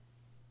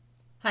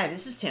Hi,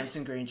 this is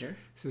Tamsin Granger.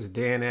 This is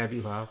Dan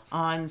Abuhoff.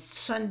 On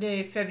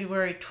Sunday,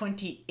 February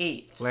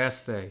 28th.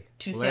 Last day.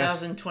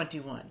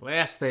 2021.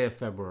 Last day of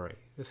February.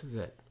 This is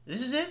it.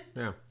 This is it?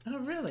 Yeah. Oh,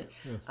 really?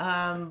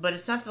 Yeah. But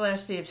it's not the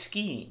last day of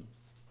skiing.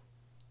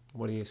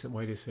 Why do you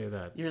say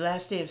that? Your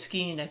last day of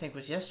skiing, I think,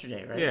 was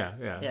yesterday, right?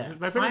 Yeah.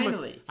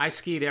 Finally. I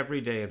skied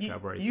every day in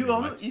February.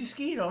 You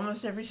skied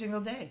almost every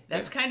single day.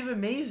 That's kind of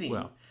amazing.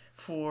 Well,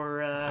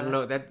 for I don't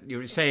know that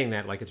you're saying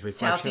that like it's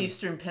reflection.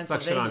 Southeastern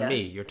Pennsylvania. Reflection on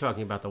me. You're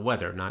talking about the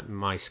weather, not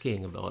my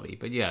skiing ability.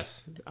 But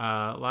yes,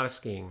 a lot of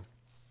skiing,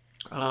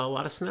 a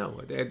lot of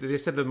snow. They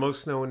said the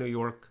most snow in New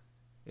York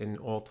in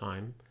all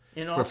time.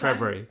 For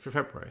February.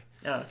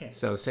 Oh, okay.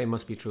 So the same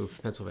must be true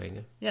for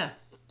Pennsylvania. Yeah.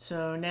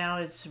 So now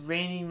it's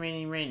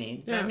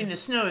raining. Yeah. I mean, the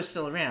snow is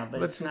still around,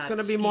 but it's not. It's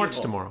going to be skiable.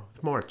 March tomorrow.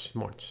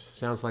 March.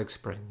 Sounds like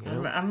spring. You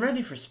know? I'm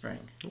ready for spring.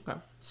 Okay.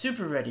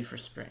 Super ready for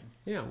spring.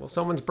 Yeah. Well,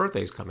 someone's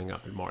birthday's coming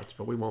up in March,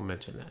 but we won't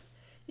mention that.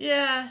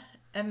 Yeah,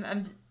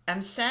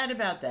 I'm sad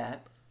about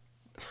that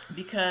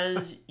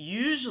because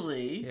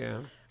usually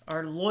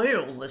our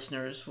loyal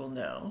listeners will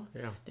know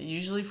that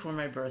usually for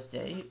my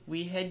birthday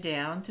we head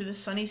down to the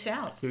sunny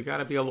South. You got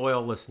to be a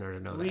loyal listener to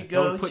know that.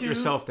 Don't put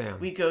yourself down.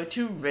 We go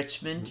to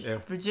Richmond,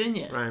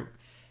 Virginia, right?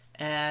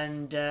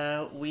 And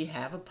we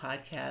have a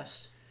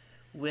podcast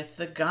with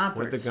the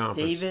Gomperts,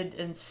 David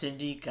and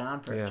Cindy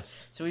Gompert.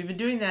 Yes. So we've been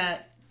doing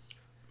that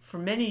for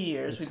many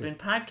years. We've been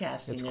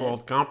podcasting. It's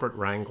called Gompert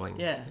Wrangling.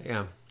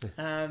 Yeah.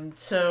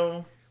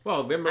 So.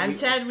 Well, remember, I'm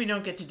sad we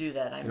don't get to do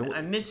that.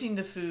 I'm missing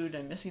the food.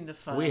 I'm missing the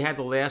fun. We had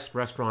the last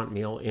restaurant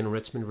meal in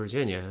Richmond,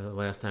 Virginia, the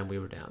last time we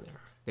were down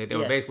there. They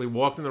were basically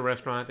walked in the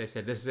restaurant. They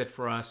said, "This is it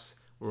for us.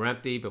 We're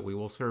empty, but we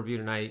will serve you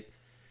tonight."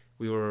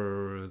 We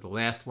were the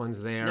last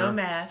ones there. No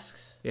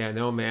masks. Yeah,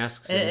 no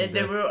masks. And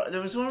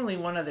there was only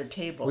one other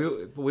table.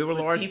 We were a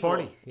large people.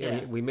 party.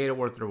 Yeah, we made it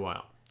worth their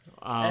while.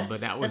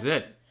 But that was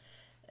it.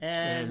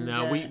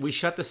 And we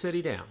shut the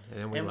city down,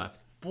 and then we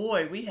left.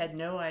 Boy, we had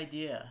no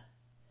idea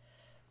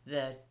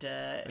that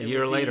a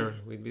year later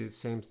we'd be the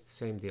same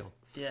deal.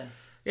 Yeah.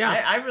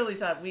 I really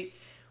thought we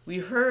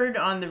heard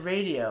on the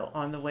radio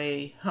on the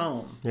way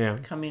home.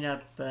 Coming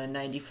up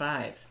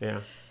 95.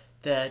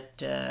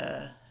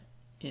 That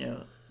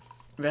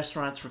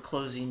restaurants were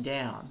closing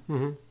down.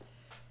 Mm-hmm.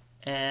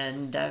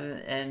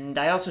 And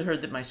I also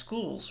heard that my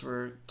schools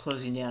were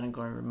closing down and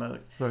going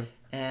remote. Right.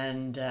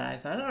 And I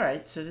thought, all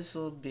right, so this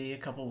will be a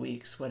couple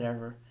weeks,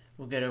 whatever.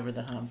 We'll get over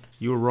the hump.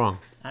 You were wrong.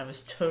 I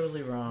was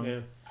totally wrong. Yeah.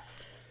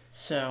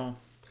 So,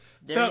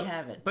 there you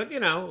have it. But,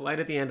 light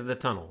at the end of the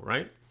tunnel,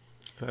 right?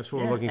 That's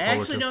what we're looking forward to.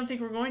 I actually don't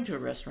think we're going to a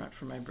restaurant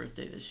for my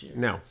birthday this year.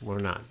 No, we're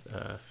not,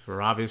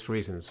 for obvious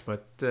reasons.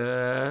 But,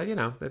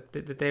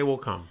 the day will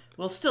come.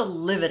 We'll still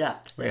live it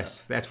up, though.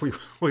 Yes,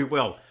 we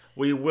will.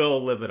 We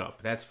will live it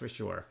up, that's for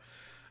sure.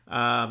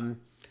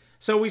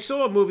 So we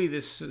saw a movie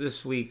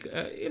this week,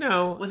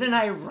 with an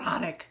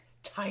ironic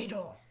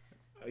title.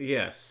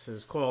 Yes,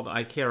 it's called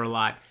I Care a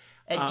Lot.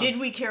 And did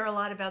we care a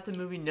lot about the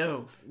movie?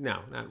 No. No,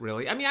 not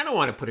really. I mean, I don't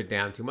want to put it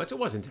down too much. It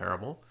wasn't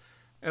terrible.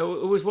 It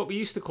was what we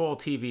used to call a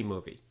TV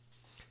movie.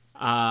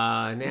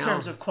 Now, in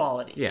terms of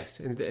quality. Yes,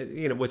 and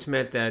which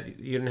meant that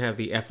you didn't have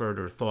the effort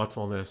or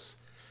thoughtfulness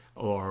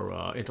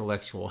or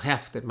intellectual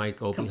heft that might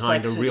go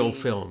behind a real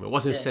film. It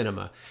wasn't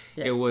cinema.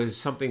 Yeah. It was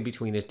something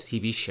between a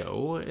TV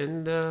show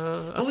and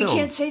a film. But we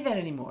can't say that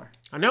anymore.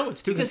 I know,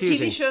 it's too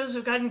confusing. Because TV shows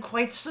have gotten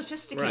quite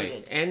sophisticated.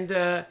 Right. And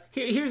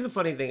here's the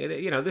funny thing.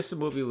 This is a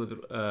movie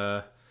with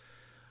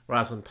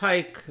Rosalind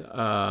Pike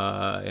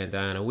and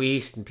Diana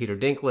Wiest and Peter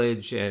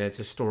Dinklage, and it's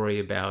a story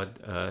about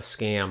a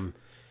scam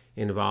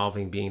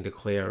involving being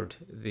declared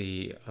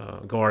the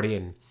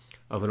guardian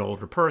of an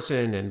older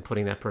person and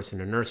putting that person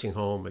in a nursing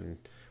home and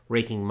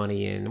raking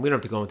money in. We don't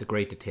have to go into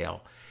great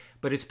detail.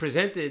 But it's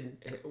presented...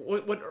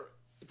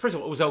 First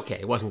of all, it was okay.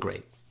 It wasn't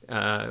great.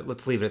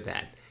 Let's leave it at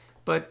that.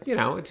 But, you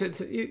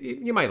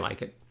might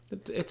like it.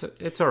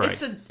 It's all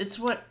right. It's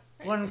what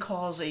one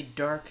calls a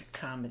dark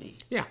comedy.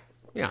 Yeah.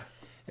 And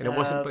it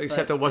wasn't,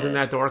 except it wasn't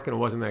that dark and it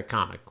wasn't that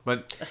comic.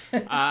 But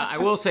I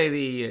will say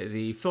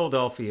the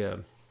Philadelphia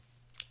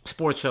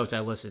sports shows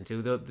I listen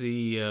to, that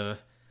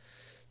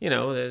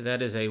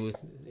is an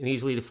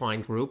easily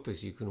defined group,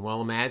 as you can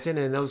well imagine,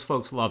 and those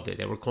folks loved it.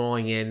 They were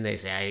calling in. They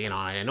say,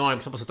 I know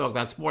I'm supposed to talk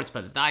about sports,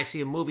 but I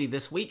see a movie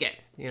this weekend,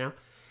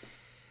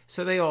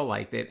 So they all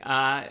liked it.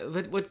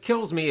 But what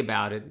kills me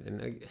about it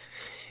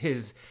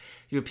is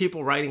you have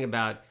people writing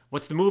about,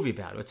 what's the movie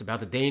about? It's about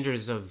the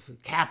dangers of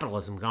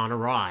capitalism gone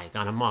awry,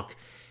 gone amok,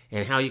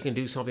 and how you can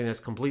do something that's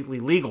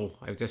completely legal,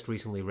 I've just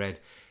recently read,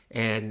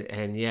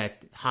 and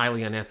yet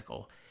highly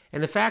unethical.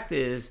 And the fact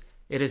is,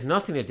 it has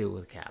nothing to do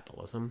with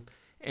capitalism,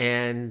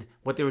 and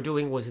what they were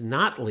doing was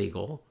not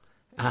legal.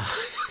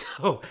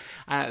 So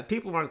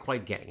people aren't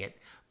quite getting it.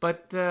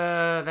 But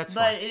that's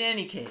fine. But in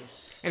any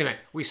case... Anyway,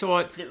 we saw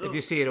it. If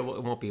you see it, it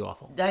won't be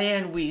awful.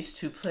 Diane Wiest,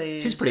 who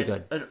plays She's pretty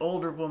good. An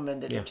older woman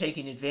that they're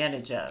taking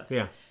advantage of,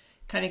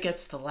 kind of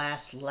gets the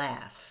last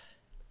laugh.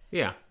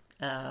 Yeah.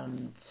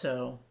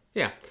 So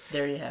Yeah.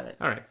 There you have it.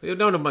 All right. We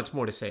don't have much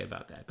more to say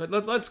about that. But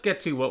let's get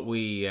to what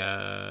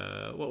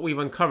we've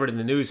uncovered in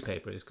the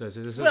newspapers, because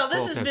this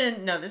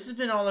has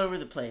been all over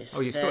the place.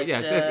 Oh,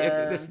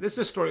 this is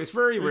a story. It's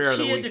very rare that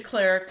Lucia de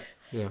Klerk,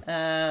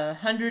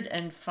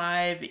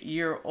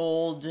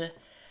 105-year-old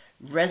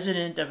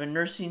resident of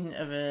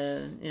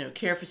a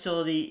care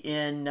facility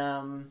in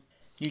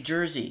New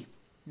Jersey,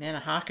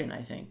 Manahawkin,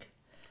 I think,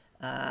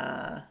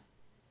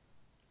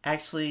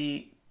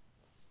 actually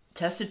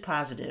tested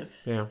positive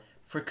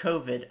for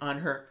COVID on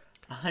her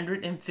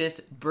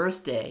 105th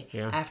birthday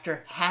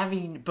after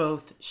having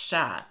both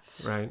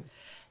shots. Right.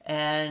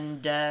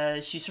 And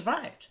she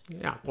survived.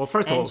 Yeah. Well,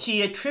 first of all,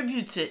 she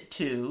attributes it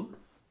to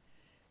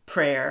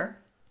prayer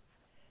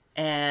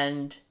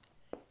and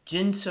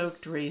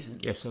gin-soaked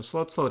raisins. Yes, so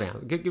let's slow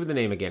down. Give me the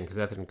name again, because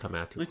that didn't come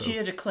out too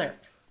Lucia de Klerk.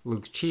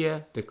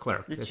 Lucia de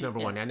Klerk. That's number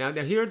one. Now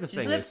here the thing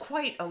is... She's lived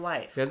quite a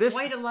life.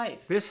 Quite a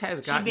life. This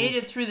has gotten... She made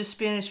it through the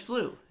Spanish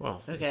flu.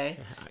 Well... Okay?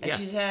 And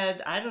she's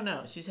had, I don't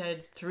know, she's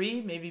had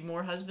 3, maybe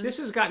more husbands. This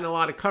has gotten a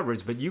lot of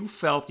coverage, but you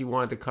felt you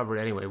wanted to cover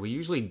it anyway. We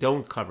usually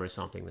don't cover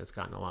something that's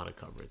gotten a lot of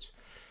coverage.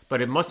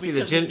 But it must be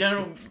the gin...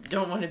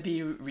 don't want to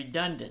be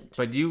redundant.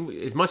 But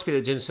it must be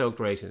the gin-soaked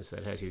raisins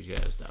that has you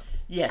jazzed up.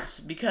 Yes,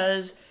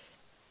 because...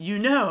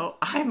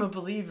 I'm a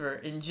believer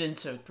in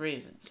gin-soaked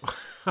raisins.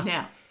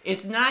 Now,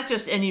 it's not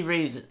just any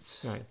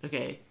raisins. Right.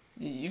 Okay?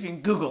 You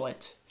can Google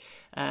it.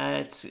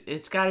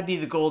 It's got to be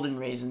the golden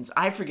raisins.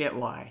 I forget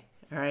why.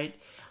 All right?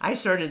 I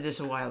started this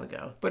a while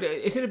ago. But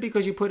isn't it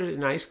because you put it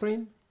in ice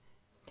cream?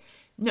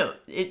 No,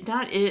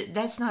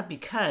 that's not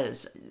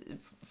because.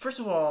 First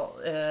of all,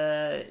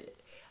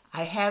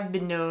 I have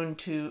been known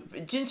to...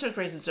 Gin-soaked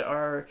raisins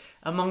are,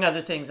 among other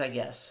things, I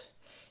guess...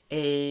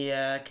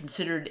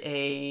 considered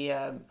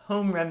a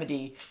home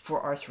remedy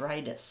for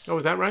arthritis. Oh,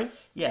 is that right?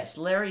 Yes,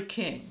 Larry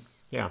King.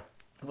 Yeah.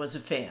 Was a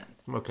fan.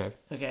 Okay.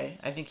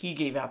 I think he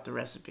gave out the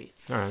recipe.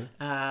 All right.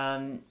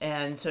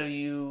 And so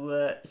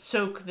you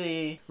soak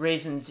the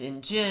raisins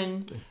in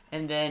gin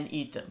and then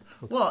eat them.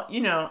 Okay. Well,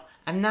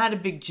 I'm not a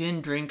big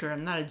gin drinker.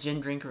 I'm not a gin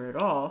drinker at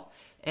all,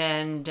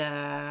 and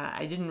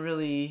I didn't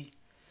really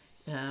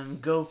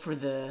go for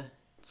the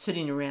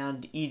sitting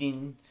around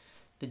eating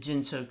the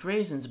gin-soaked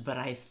raisins, but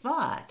I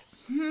thought,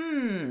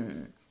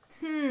 being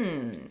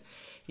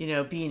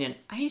an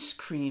ice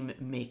cream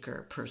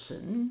maker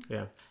person,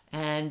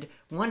 and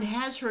one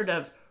has heard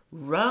of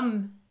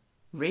rum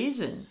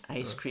raisin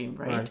ice cream,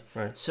 right?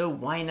 Right. So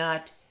why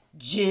not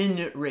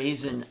gin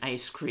raisin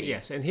ice cream?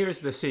 Yes, and here's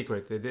the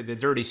secret, the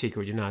dirty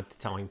secret you're not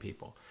telling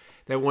people.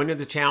 That one of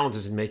the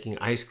challenges in making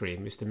ice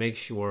cream is to make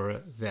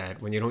sure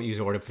that when you don't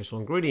use artificial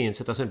ingredients,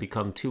 it doesn't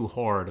become too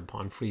hard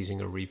upon freezing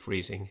or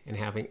refreezing. And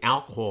having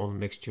alcohol in the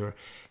mixture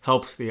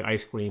helps the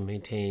ice cream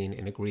maintain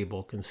an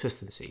agreeable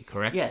consistency,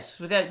 correct? Yes.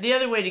 The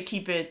other way to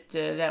keep it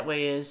that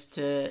way is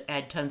to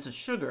add tons of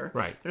sugar.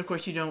 Right. But of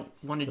course, you don't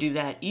want to do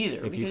that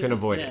either. If you can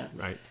avoid it,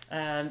 right.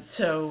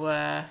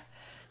 So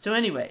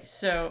anyway,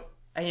 I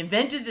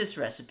invented this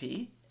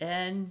recipe,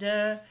 and,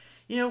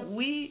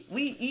 we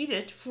eat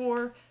it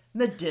for...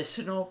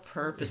 medicinal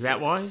purposes. Is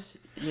that why?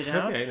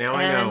 Okay, now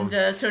I know.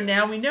 And so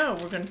now we know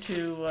we're going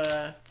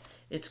to,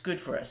 it's good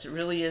for us. It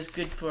really is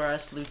good for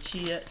us.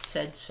 Lucia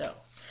said so.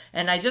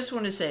 And I just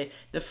want to say,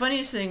 the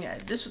funniest thing,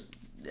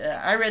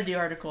 I read the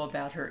article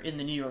about her in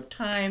the New York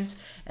Times,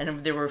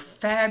 and there were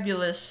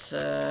fabulous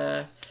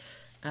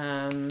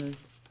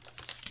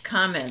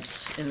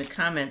comments in the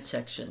comment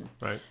section.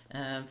 Right.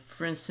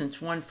 For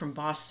instance, one from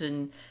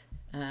Boston,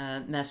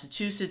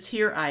 Massachusetts.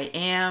 Here I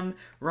am,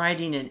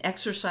 riding an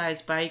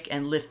exercise bike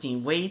and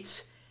lifting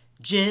weights.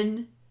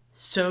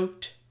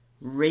 Gin-soaked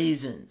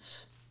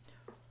raisins.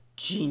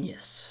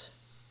 Genius.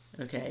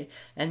 Okay?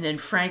 And then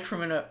Frank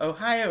from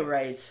Ohio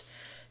writes,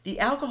 the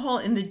alcohol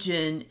in the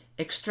gin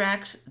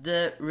extracts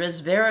the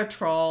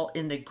resveratrol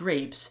in the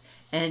grapes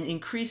and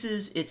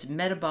increases its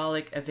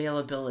metabolic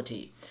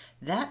availability.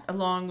 That,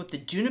 along with the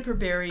juniper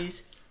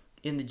berries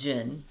in the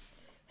gin,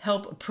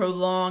 help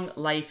prolong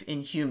life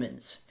in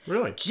humans.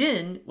 Really?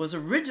 Gin was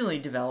originally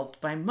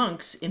developed by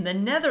monks in the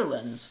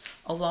Netherlands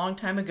a long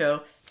time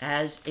ago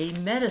as a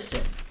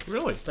medicine.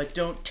 Really? But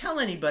don't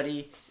tell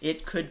anybody,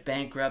 it could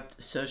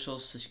bankrupt Social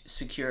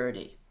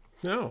Security.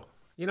 No.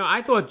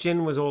 I thought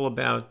gin was all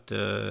about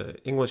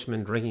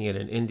Englishmen drinking it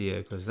in India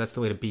because that's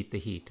the way to beat the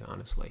heat,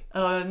 honestly.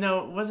 Oh,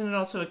 no. Wasn't it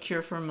also a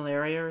cure for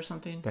malaria or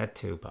something? That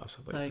too,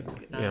 possibly.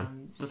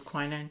 With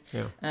quinine?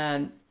 Yeah.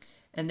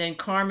 And then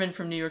Carmen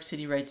from New York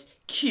City writes,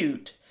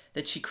 cute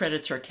that she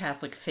credits her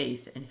Catholic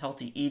faith and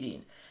healthy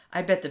eating.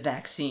 I bet the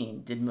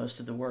vaccine did most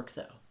of the work,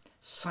 though.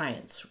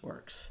 Science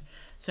works.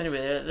 So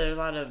anyway, there are a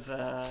lot of...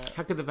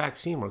 How could the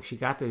vaccine work? She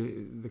got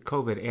the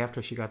COVID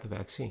after she got the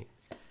vaccine.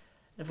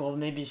 Well,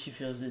 maybe she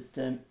feels it,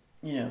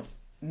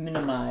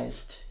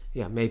 minimized.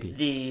 Yeah,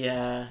 maybe.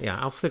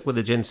 I'll stick with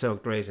the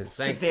gin-soaked raisins.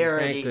 Thank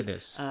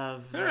goodness.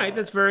 All right,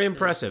 that's very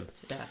impressive.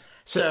 Yeah.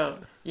 So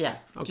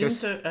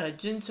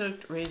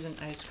gin-soaked raisin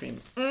ice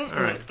cream. All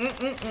right.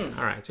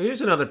 All right. So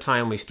here's another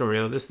timely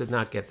story. This did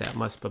not get that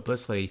much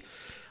publicity.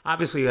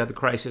 obviously you had the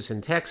crisis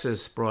in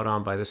Texas brought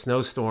on by the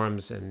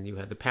snowstorms, and you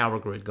had the power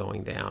grid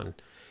going down,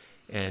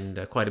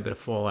 and quite a bit of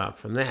fallout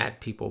from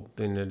that. People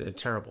been in a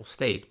terrible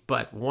state.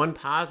 But one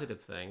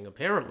positive thing,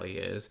 apparently,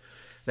 is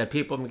that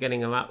people have been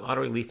getting a lot of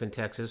relief in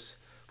Texas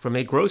from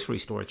a grocery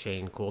store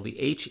chain called the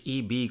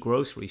H-E-B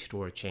grocery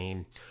store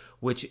chain,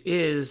 which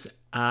is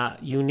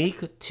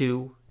unique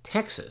to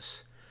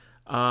Texas.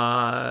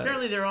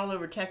 Apparently they're all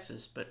over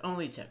Texas, but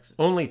only Texas.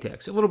 Only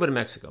Texas. A little bit of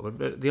Mexico,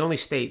 but the only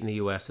state in the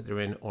U.S. that they're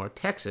in are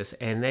Texas,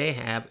 and they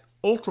have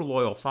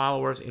ultra-loyal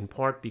followers in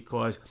part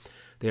because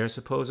they're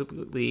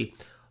supposedly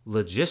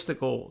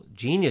logistical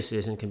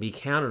geniuses and can be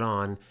counted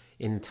on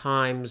in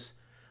times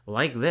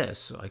like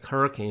this, like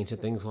hurricanes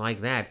and things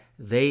like that.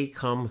 They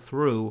come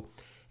through,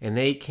 and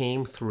they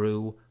came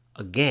through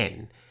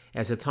again.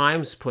 As the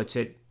Times puts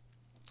it,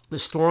 the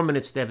storm and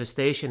its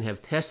devastation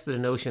have tested the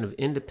notion of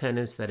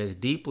independence that is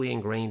deeply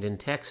ingrained in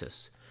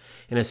Texas,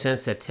 in a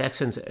sense that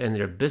Texans and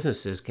their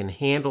businesses can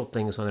handle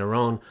things on their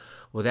own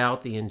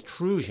without the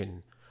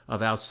intrusion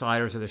of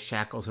outsiders or the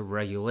shackles of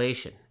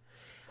regulation.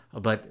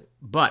 But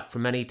for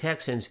many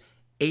Texans,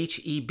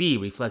 H-E-B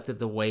reflected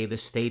the way the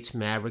state's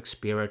maverick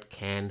spirit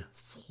can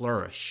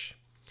flourish.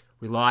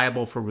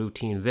 Reliable for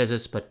routine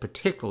visits, but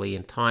particularly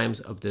in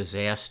times of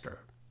disaster.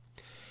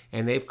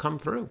 And they've come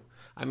through.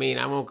 I mean,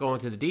 I won't go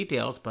into the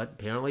details, but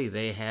apparently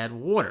they had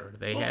water.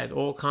 They had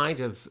all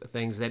kinds of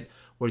things that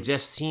were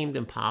just seemed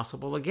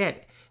impossible to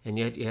get. And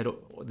yet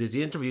there's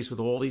the interviews with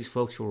all these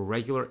folks who were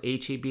regular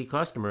H-E-B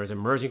customers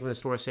emerging from the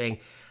store saying,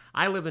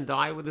 I live and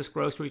die with this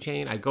grocery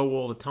chain. I go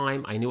all the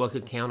time. I knew I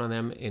could count on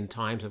them in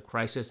times of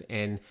crisis.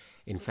 And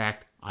in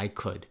fact, I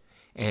could.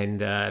 And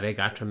they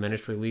got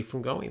tremendous relief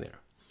from going there.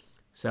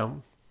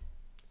 So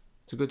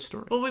it's a good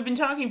story. Well, we've been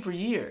talking for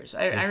years.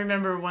 I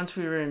remember once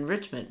we were in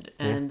Richmond,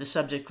 and the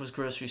subject was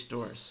grocery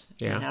stores.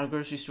 Yeah. And how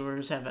grocery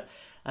stores have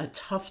a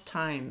tough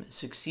time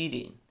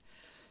succeeding.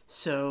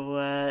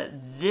 So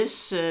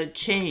this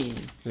chain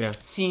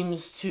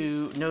seems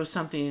to know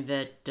something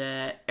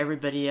that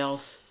everybody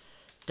else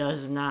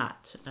does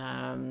not.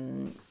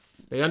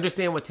 They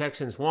understand what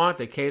Texans want.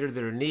 They cater to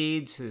their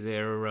needs,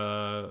 their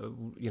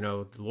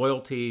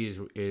loyalties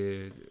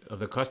of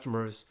the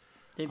customers.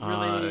 They've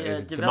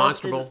really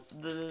developed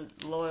the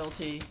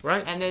loyalty,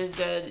 right? And there's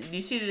do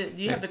you see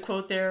do you have the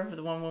quote there where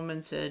the one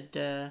woman said?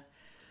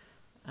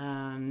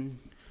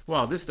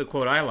 Well, this is the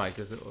quote I like.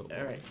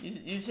 All right,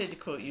 you say the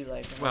quote you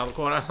like. Well, the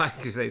quote I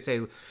like is they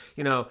say,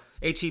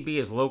 H-E-B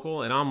is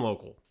local and I'm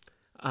local.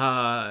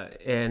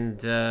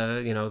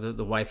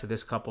 The wife of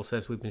this couple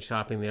says we've been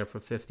shopping there for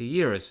 50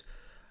 years.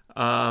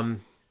 You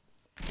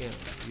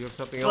have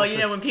something else?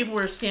 Well, when people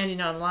were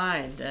standing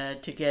online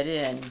to get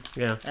in,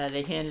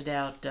 they handed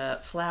out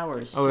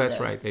flowers. Oh, that's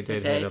right. They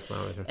did hand out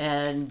flowers.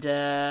 And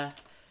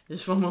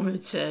this one woman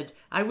said,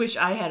 I wish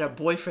I had a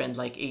boyfriend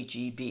like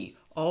H-E-B.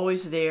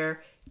 Always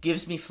there,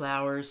 gives me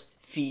flowers,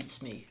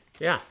 feeds me.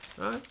 Yeah,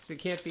 you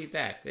can't beat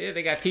that.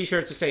 They got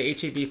T-shirts that say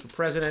H-E-B for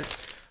president.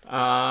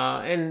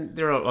 And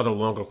there are other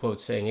longer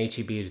quotes saying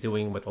H-E-B is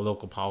doing what the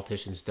local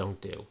politicians don't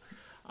do.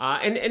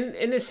 And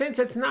in a sense,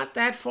 it's not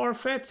that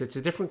far-fetched. It's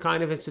a different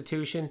kind of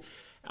institution.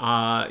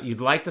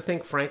 You'd like to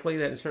think, frankly,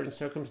 that in certain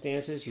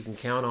circumstances, you can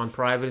count on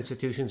private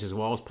institutions as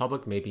well as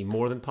public, maybe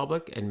more than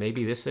public, and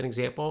maybe this is an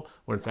example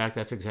where, in fact,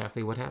 that's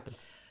exactly what happened.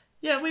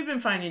 Yeah, we've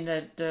been finding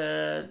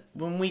that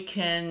when we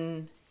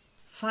can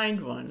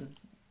find one,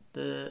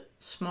 the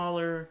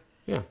smaller,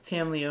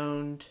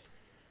 family-owned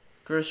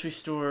grocery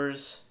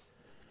stores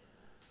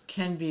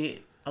can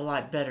be a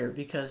lot better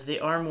because they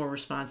are more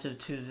responsive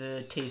to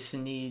the tastes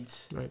and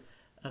needs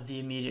of the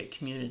immediate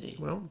community.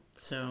 Well,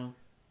 so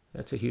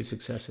that's a huge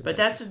success. But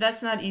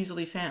that's not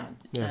easily found.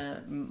 Yeah.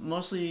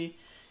 Mostly,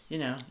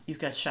 you've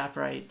got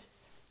ShopRite,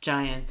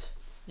 Giant,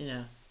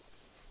 the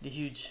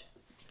huge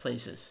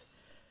places.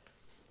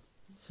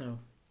 So,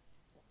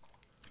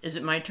 is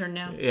it my turn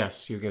now?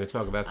 Yes, you're going to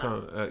talk about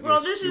some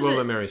this is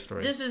William & Mary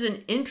story. This is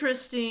an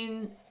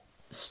interesting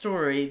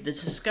story, the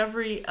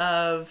discovery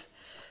of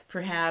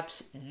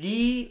perhaps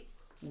the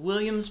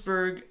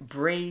Williamsburg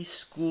Bray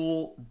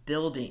School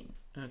building,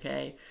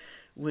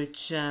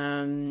 which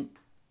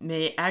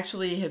may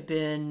actually have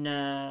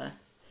been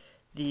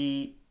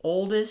the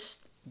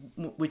oldest,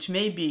 which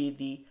may be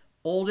the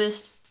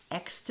oldest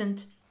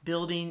extant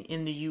building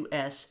in the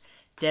U.S.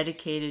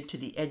 dedicated to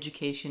the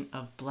education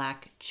of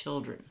black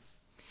children.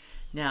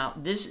 Now,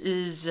 this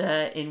is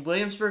in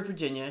Williamsburg,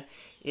 Virginia.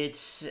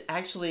 It's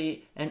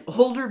actually an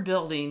older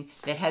building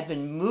that had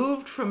been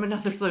moved from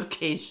another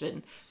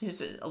location.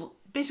 It's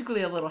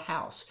basically a little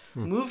house,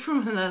 moved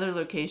from another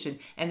location,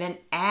 and then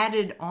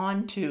added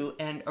onto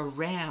and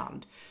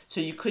around.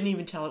 So you couldn't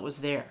even tell it was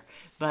there.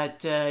 But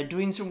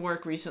doing some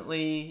work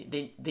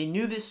recently, they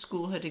knew this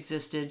school had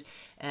existed,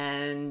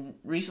 and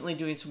recently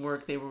doing some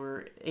work, they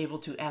were able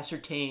to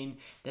ascertain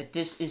that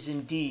this is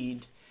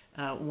indeed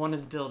one of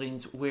the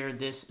buildings where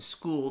this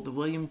school, the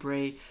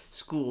Williamsburg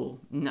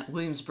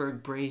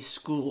Bray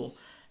School,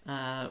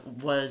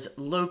 was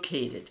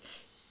located.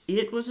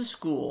 It was a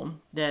school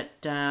that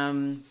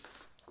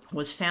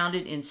was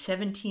founded in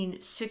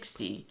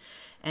 1760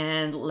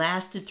 and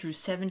lasted through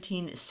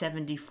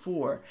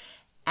 1774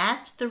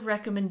 at the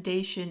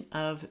recommendation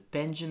of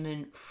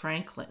Benjamin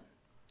Franklin,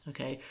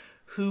 okay,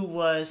 who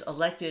was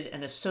elected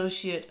an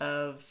associate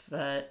of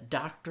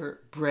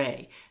Dr.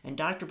 Bray. And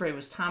Dr. Bray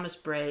was Thomas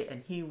Bray,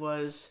 and he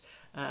was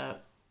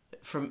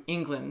from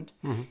England,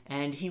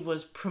 and he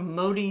was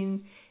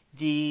promoting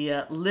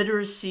the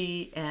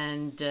literacy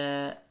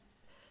and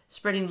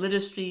spreading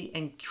literacy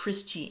and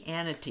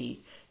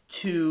Christianity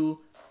to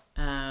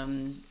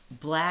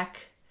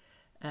black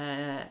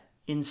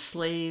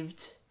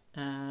enslaved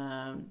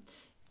and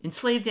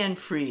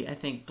free, I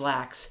think,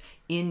 blacks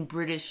in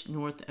British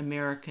North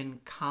American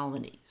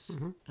colonies.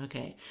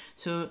 Okay,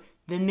 so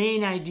the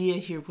main idea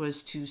here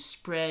was to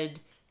spread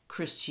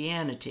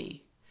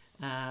Christianity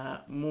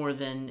more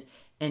than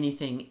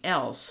anything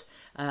else.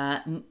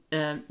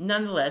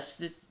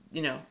 Nonetheless,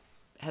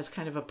 has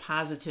kind of a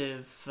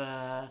positive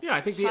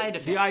I think side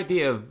effect. The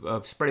idea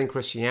of spreading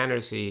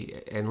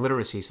Christianity and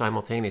literacy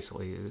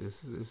simultaneously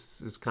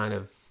is kind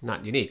of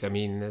not unique. I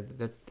mean,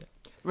 that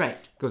right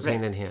goes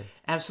hand in hand.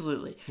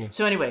 Absolutely. Yeah.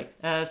 So anyway,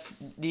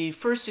 the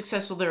first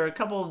successful, there are a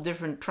couple of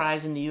different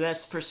tries in the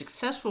U.S. The first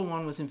successful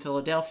one was in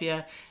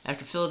Philadelphia.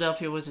 After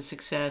Philadelphia was a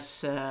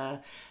success,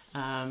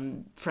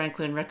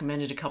 Franklin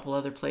recommended a couple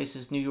other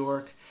places: New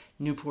York,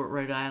 Newport,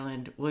 Rhode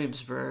Island,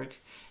 Williamsburg,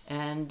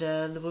 and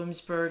the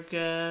Williamsburg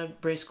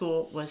Bray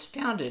School was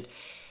founded.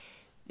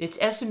 It's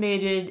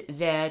estimated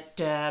that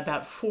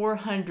about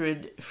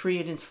 400 free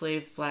and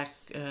enslaved black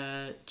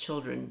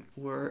children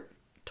were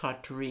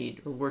taught to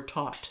read, or were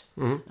taught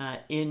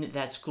in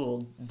that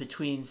school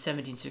between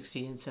 1760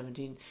 and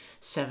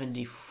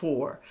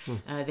 1774.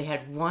 They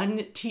had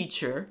one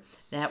teacher,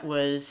 that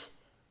was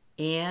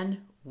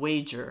Anne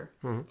Wager,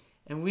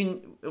 and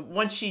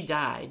once she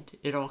died,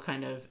 it all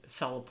kind of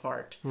fell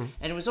apart.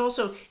 And it was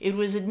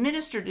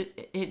administered.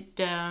 It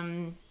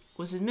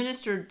was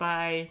administered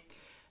by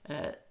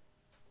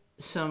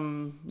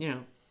some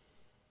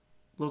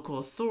local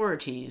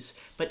authorities,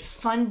 but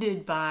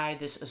funded by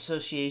this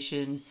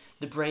association,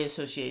 the Bray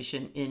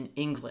Association in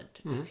England.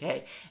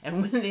 Okay,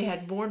 and when they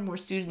had more and more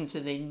students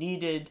and they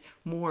needed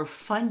more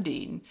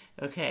funding,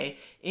 okay,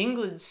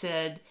 England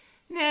said,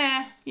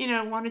 "Nah,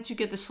 why don't you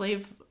get the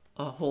slave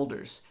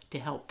holders to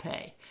help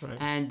pay?" Right.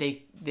 And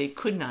they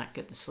could not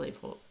get the slave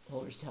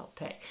holders to help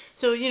pay.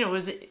 So it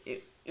was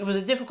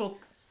a difficult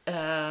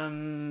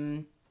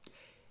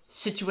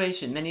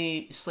situation.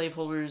 Many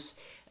slaveholders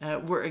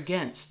were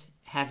against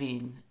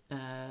having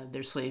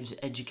their slaves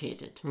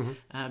educated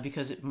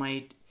because it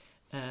might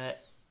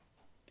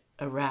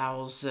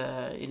arouse,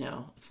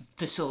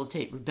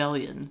 facilitate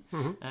rebellion.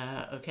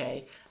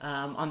 Okay.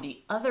 On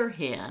the other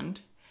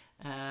hand,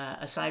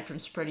 aside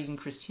from spreading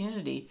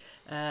Christianity,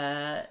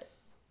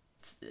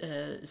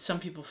 some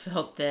people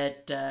felt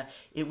that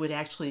it would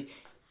actually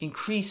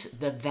increase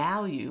the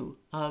value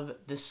of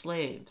the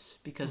slaves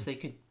because they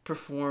could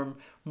perform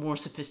more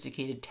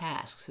sophisticated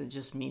tasks than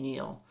just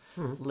menial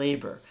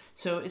labor.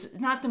 So it's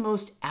not the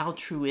most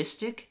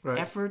altruistic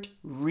effort,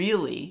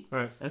 really.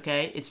 Right.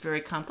 Okay, it's very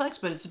complex,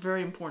 but it's a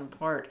very important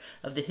part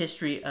of the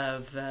history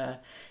of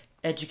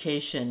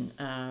education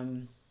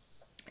and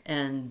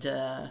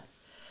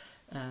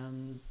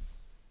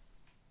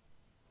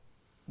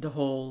the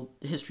whole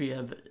history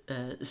of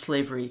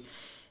slavery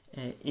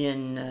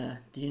in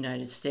the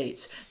United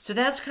States. So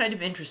that's kind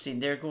of interesting.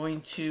 They're going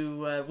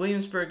to,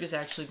 Williamsburg is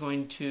actually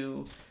going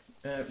to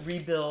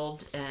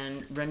rebuild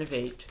and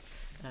renovate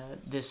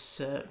this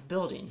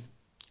building.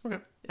 Okay.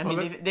 I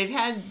mean, they've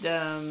had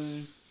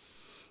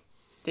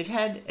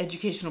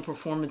educational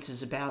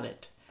performances about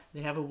it.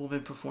 They have a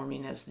woman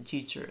performing as the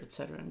teacher,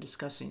 etc., and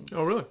discussing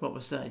what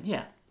was done.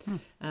 Yeah.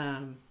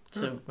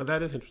 Well,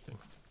 that is interesting.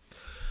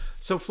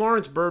 So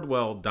Florence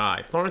Birdwell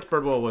died. Florence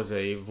Birdwell was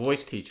a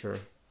voice teacher,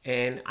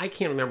 and I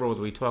can't remember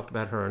whether we talked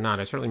about her or not.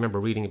 I certainly remember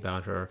reading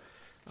about her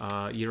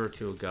a year or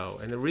two ago.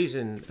 And the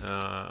reason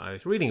I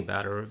was reading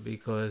about her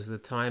because the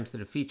Times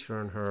did a feature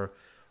on her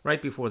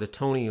right before the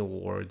Tony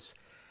Awards.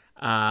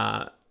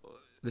 The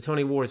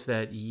Tony Awards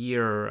that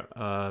year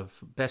of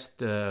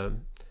Best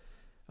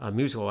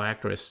Musical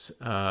Actress,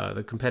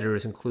 the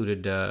competitors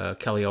included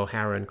Kelly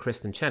O'Hara and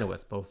Kristen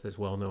Chenoweth, both as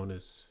well known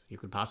as you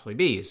could possibly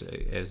be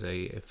as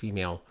a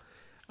female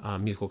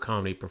musical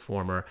comedy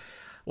performer.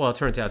 Well, it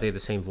turns out they had the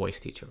same voice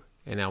teacher,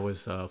 and that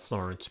was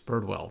Florence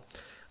Birdwell.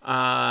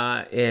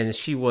 And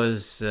she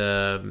was,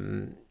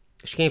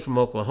 she came from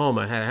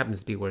Oklahoma. It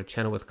happens to be where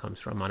Chenoweth comes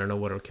from. I don't know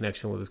what her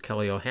connection was with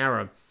Kelly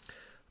O'Hara.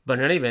 But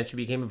in any event, she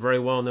became a very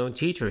well-known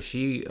teacher.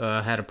 She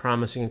had a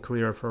promising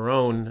career of her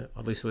own,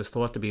 at least it was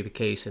thought to be the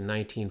case in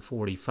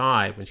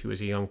 1945. When she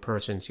was a young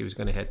person, she was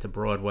going to head to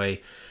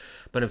Broadway.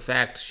 But in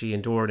fact, she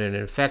endured an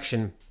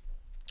infection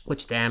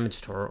which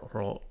damaged her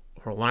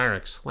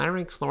larynx.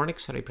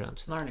 Larynx? How do you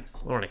pronounce it?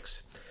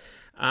 Larynx.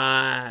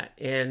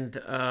 And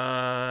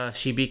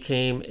she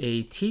became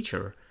a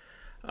teacher.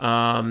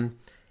 And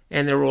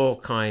there are all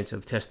kinds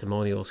of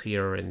testimonials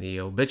here in the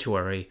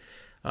obituary,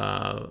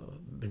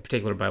 in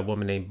particular by a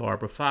woman named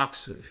Barbara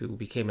Fox, who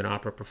became an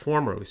opera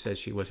performer, who said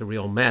she was a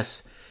real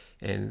mess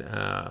And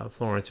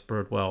Florence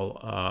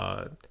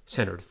Birdwell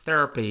sent her to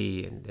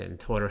therapy and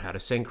taught her how to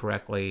sing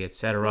correctly,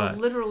 etc. Well,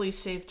 literally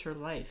saved her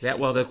life.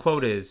 The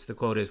quote is,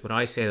 when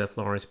I say that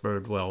Florence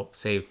Birdwell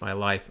saved my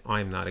life,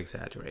 I'm not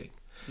exaggerating.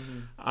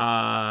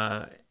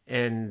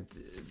 Mm-hmm.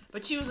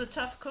 But she was a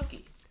tough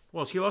cookie.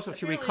 Well, she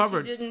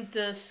recovered. She didn't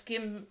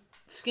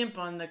skimp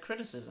on the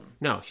criticism.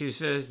 No, she's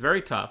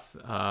very tough,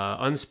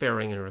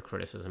 unsparing in her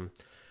criticism.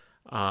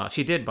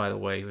 She did, by the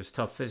way. She was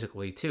tough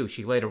physically, too.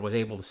 She later was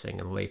able to sing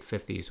in the late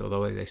 50s,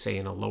 although they say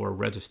in a lower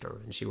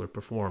register, and she would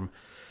perform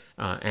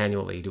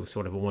annually, do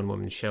sort of a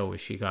one-woman show as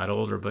she got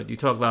older. But you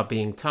talk about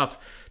being tough.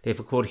 They have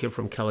a quote here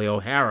from Kelly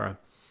O'Hara,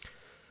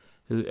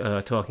 who,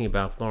 talking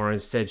about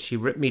Florence, said, "She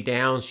ripped me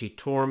down, she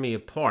tore me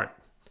apart,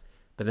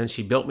 but then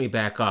she built me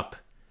back up,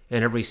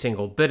 and every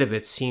single bit of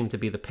it seemed to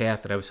be the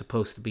path that I was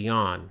supposed to be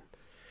on.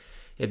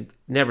 It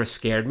never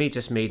scared me,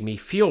 just made me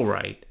feel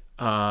right."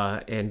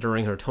 And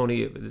during her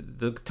Tony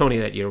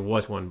that year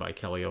was won by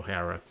Kelly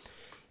O'Hara.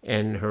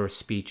 In her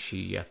speech,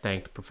 she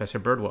thanked Professor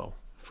Birdwell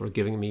for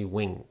giving me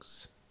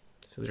wings.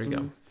 So there you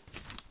go.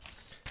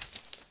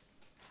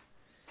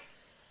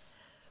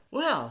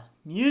 Well,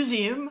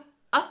 museum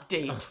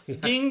update. Oh, yeah.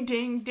 Ding,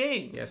 ding,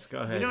 ding. Yes, go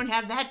ahead. We don't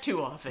have that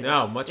too often.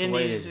 No, much in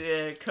awaited.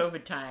 These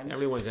COVID times.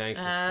 Everyone's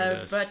anxious for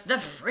this. But the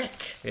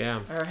Frick.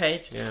 Yeah. All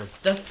right. Yeah.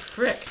 The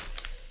Frick.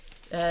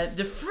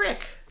 The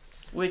Frick,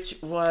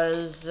 which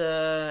was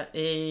the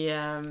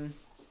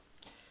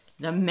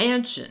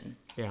mansion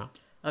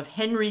of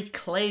Henry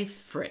Clay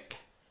Frick.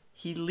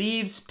 He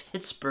leaves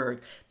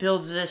Pittsburgh,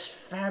 builds this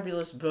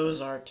fabulous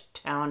Beaux-Arts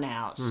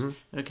townhouse,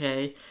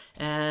 okay?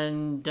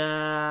 And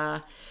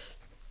that's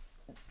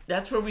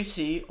where we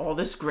see all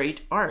this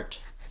great art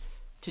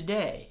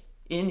today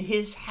in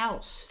his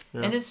house.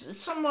 Yeah. And it's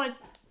somewhat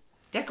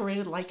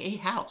decorated like a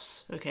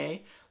house,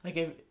 okay? Like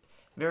a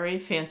very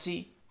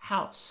fancy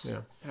house,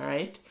 all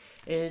right?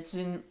 It's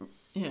in,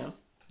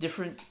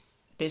 different,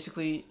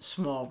 basically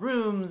small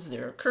rooms.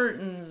 There are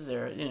curtains,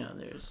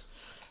 there's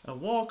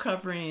wall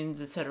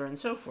coverings, etc., and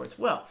so forth.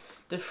 Well,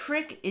 the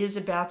Frick is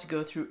about to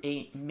go through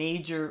a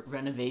major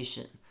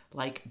renovation,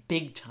 like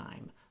big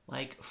time,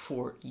 like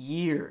for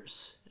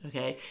years,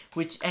 okay?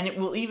 And it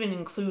will even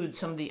include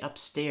some of the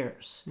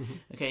upstairs,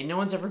 okay? No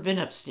one's ever been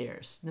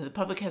upstairs. No, the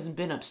public hasn't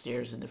been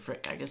upstairs in the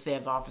Frick. I guess they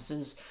have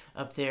offices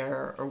up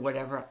there or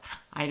whatever.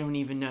 I don't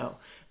even know.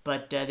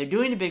 But they're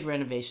doing a big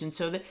renovation,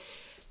 so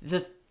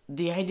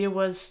the idea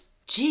was,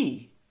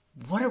 gee,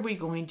 what are we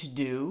going to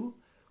do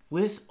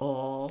with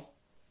all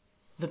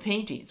the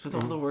paintings, with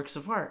all the works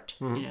of art,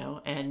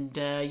 and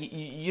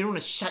you don't want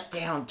to shut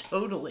down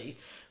totally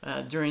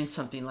during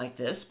something like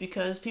this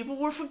because people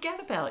will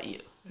forget about you,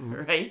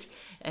 right?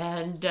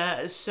 And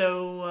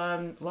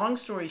so long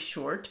story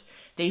short,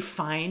 they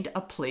find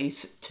a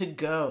place to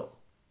go.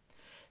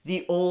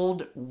 The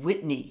old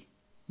Whitney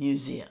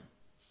Museum,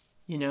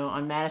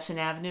 on Madison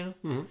Avenue.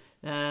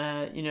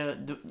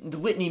 The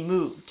Whitney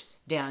moved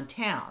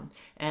downtown,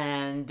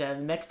 and the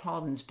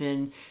Metropolitan's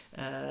been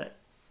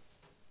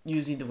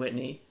using the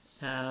Whitney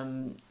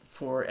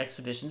for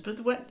exhibitions, but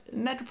the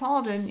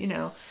Metropolitan,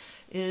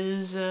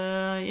 is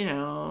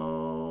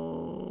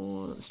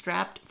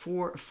strapped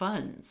for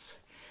funds.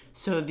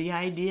 So the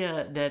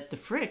idea that the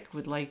Frick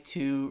would like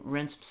to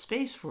rent some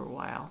space for a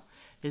while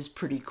is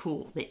pretty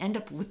cool. They end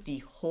up with the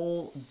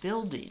whole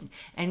building,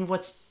 and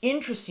what's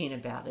interesting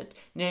about it,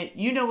 now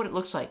you know what it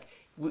looks like.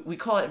 We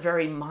call it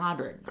very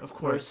modern, of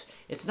course.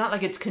 It's not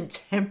like it's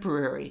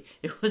contemporary.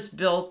 It was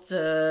built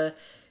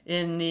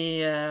in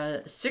the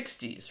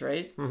 60s,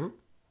 right?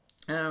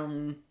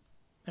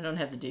 I don't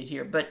have the date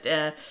here, but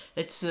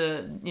it's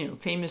a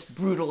famous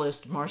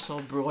brutalist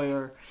Marcel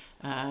Breuer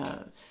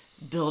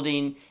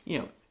building.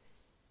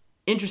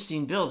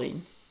 Interesting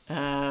building,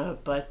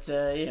 but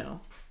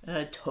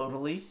a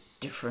totally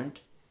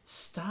different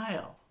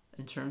style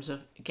in terms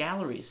of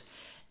galleries.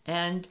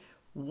 And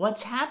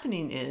what's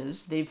happening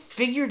is they've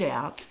figured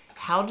out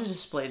how to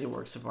display the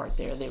works of art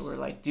there. They were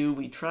like, do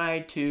we try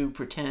to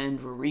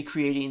pretend we're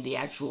recreating the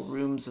actual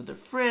rooms of the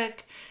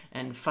Frick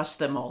and fuss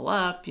them all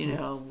up,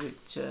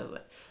 which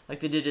like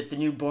they did at the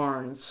New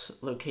Barnes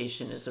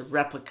location as a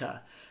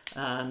replica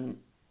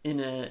in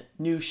a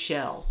new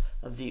shell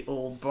of the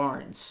old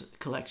Barnes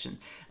collection.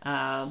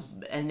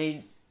 And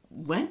they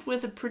went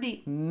with a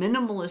pretty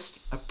minimalist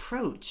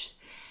approach.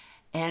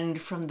 And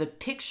from the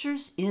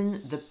pictures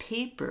in the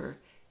paper,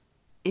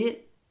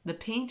 the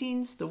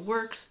paintings, the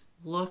works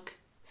look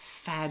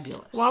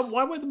fabulous. Well,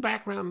 why would the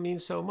background mean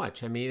so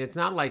much? I mean, it's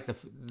not like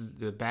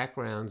the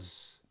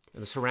backgrounds,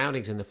 the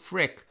surroundings in the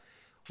Frick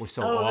were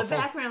so awful. Oh, the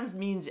background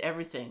means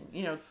everything.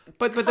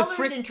 But colors the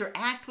Frick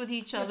interact with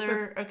each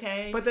other,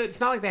 okay? But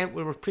it's not like that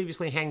we were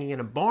previously hanging in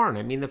a barn.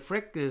 I mean, the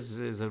Frick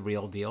is a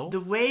real deal.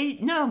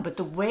 But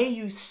the way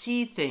you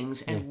see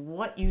things and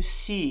what you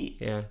see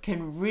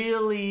can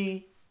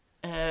really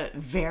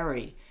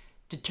vary.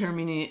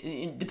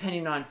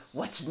 Depending on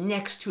what's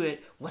next to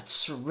it, what's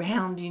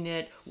surrounding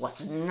it,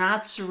 what's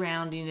not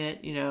surrounding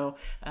it,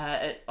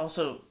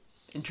 also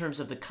in terms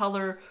of the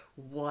color,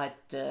 what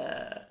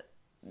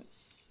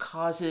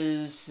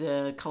causes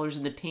colors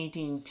in the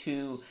painting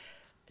to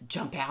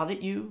jump out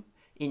at you,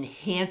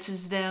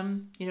 enhances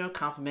them,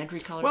 complementary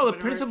colors. Well, the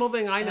principal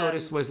thing I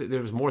noticed was that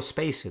there was more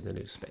space in the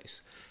new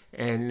space.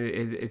 And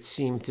it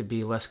seemed to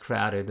be less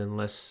crowded and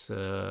less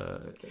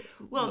less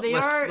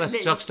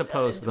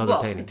juxtaposed with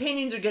other paintings. The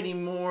paintings are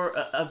getting more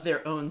of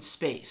their own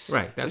space,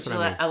 right? That's which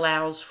what I mean.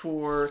 Allows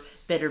for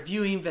better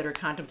viewing, better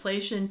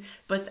contemplation.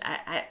 But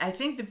I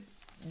think that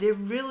they're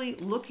really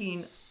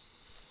looking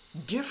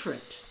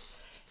different,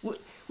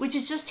 which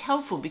is just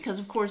helpful because,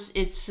 of course,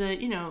 it's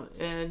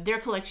their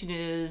collection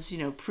is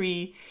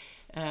pre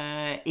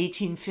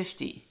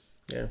 1850.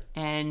 Yeah.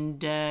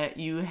 And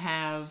you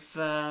have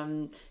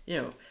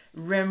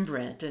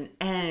Rembrandt and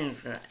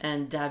Ingres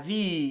and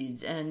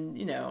David, and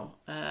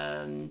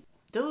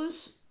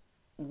those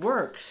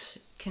works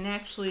can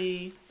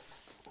actually,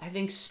 I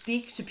think,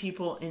 speak to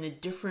people in a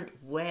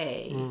different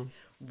way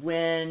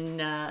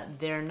when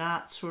they're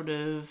not sort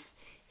of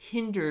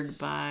hindered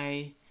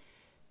by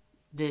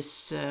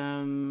this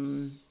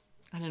ambiance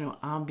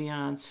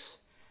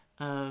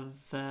of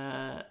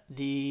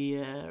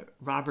the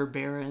robber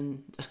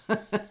baron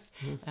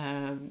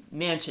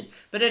mansion.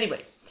 But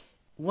anyway,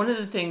 one of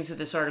the things that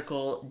this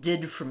article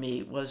did for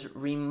me was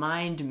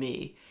remind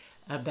me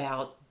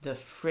about the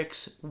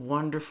Frick's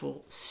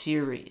wonderful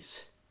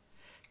series,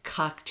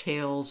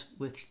 Cocktails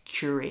with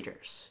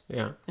Curators.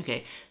 Yeah.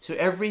 Okay, so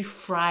every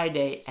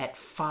Friday at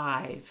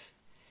 5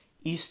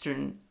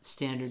 Eastern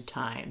Standard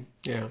Time,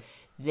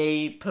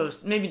 they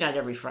post, maybe not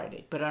every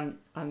Friday, but on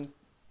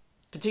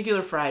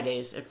particular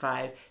Fridays at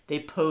 5, they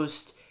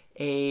post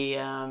a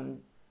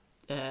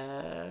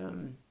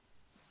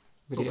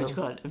video?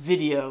 A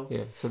video.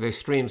 Yeah. So they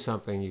stream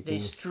something. They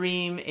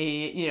stream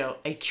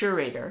a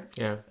curator.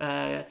 Yeah.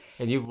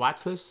 And you've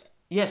watched this?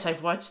 Yes,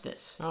 I've watched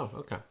this. Oh,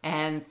 okay.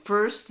 And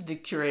first, the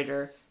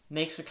curator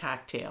makes a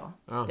cocktail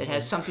that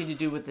has something to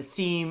do with the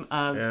theme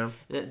of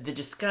the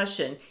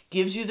discussion,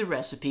 gives you the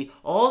recipe,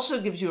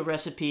 also gives you a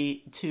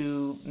recipe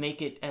to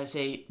make it as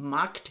a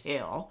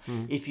mocktail,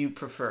 if you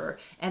prefer,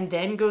 and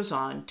then goes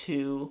on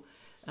to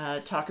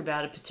talk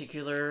about a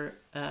particular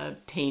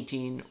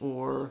painting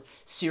or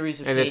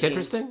series of paintings. And it's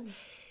interesting?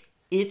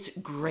 It's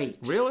great.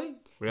 Really?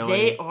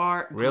 They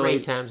are really,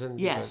 great. Tamsin?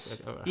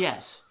 Yes.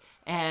 Yes.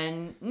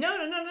 And no.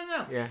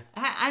 Yeah.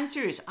 I'm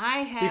serious.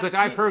 Because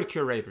I've heard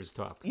curators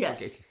talk.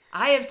 Yes. Okay.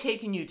 I have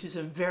taken you to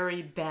some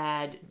very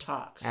bad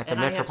talks. At the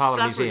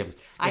Metropolitan Museum.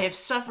 I have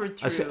suffered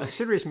through... A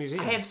serious museum.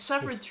 I have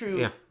suffered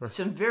through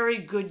some very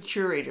good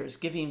curators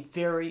giving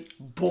very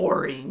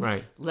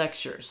boring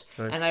lectures.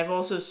 Right. And I've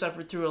also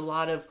suffered through a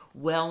lot of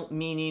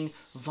well-meaning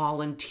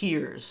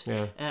volunteers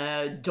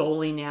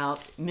doling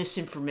out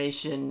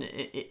misinformation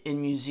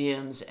in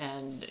museums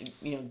and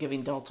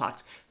giving dull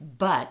talks.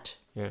 But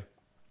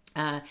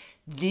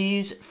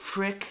these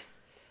Frick...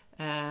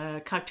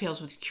 Cocktails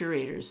with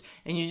Curators,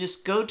 and you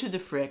just go to the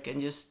Frick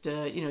and just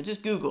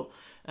Google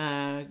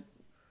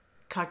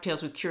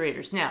Cocktails with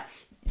Curators. Now,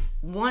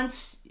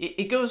 once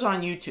it goes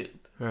on YouTube,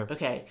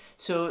 okay.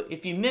 So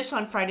if you miss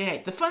on Friday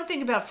night, the fun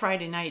thing about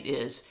Friday night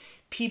is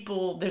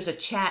there's a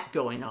chat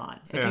going on,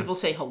 and people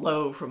say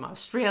hello from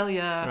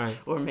Australia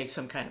or make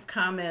some kind of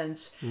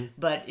comments.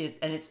 But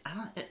it's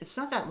not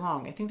that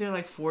long. I think they're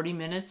like 40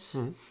 minutes,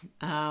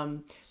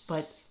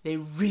 but they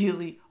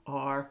really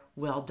are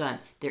well done.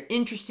 They're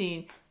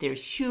interesting, they're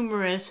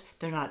humorous,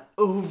 they're not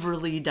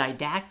overly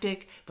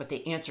didactic, but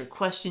they answer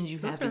questions you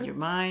have in your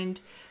mind.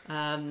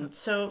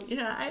 So,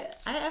 I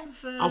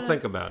have... I'll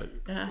think about it.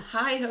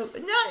 High hope.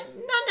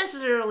 Not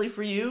necessarily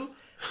for you,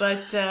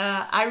 but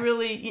I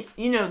really...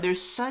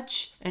 there's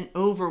such an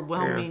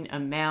overwhelming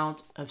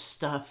amount of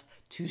stuff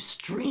to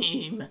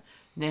stream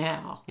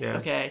now. Yeah.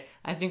 Okay?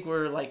 I think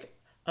we're like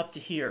up to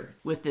here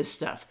with this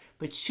stuff.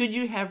 But should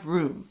you have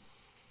room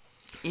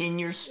in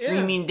your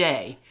streaming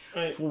day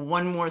for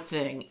one more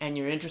thing, and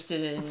you're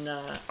interested in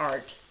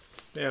art,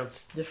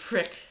 the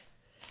Frick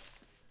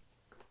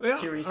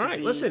series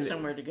would be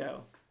somewhere to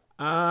go.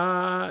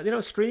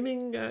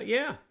 Streaming,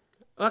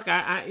 Look,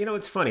 I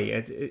it's funny.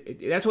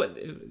 That's what,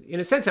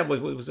 in a sense, that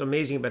was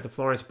amazing about the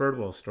Florence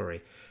Birdwell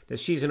story, that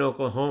she's in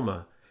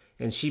Oklahoma,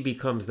 and she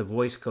becomes the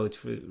voice coach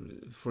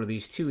for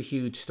these two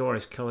huge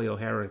stars, Kelly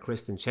O'Hara and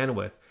Kristen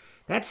Chenoweth.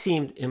 That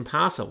seemed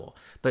impossible.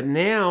 But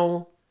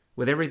now,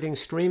 with everything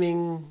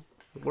streaming,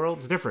 the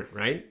world's different,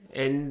 right?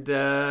 And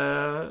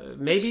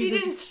maybe she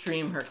didn't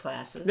stream her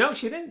classes. No,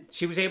 she didn't.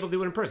 She was able to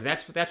do it in person.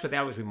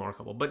 That was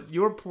remarkable. But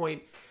your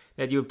point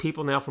that you have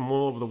people now from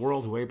all over the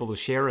world who are able to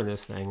share in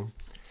this thing.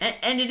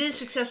 And it is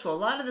successful. A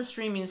lot of the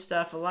streaming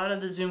stuff, a lot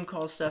of the Zoom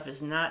call stuff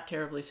is not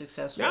terribly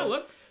successful. No,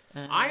 look,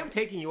 I am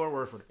taking your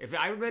word for it. If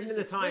I read in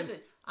the Times...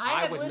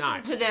 I have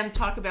listened to them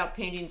talk about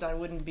paintings I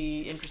wouldn't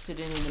be interested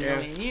in a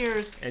million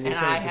years, and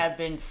I have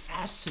been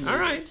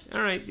fascinated.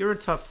 All right. You're a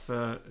tough,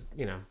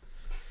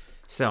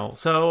 sell.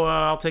 So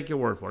I'll take your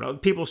word for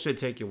it. People should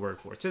take your word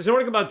for it. So there's an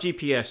article about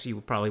GPS you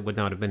probably would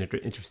not have been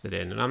interested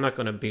in, and I'm not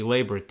going to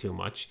belabor it too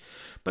much,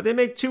 but they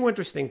make two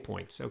interesting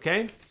points,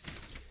 okay?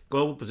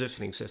 Global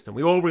positioning system.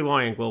 We all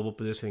rely on global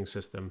positioning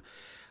system.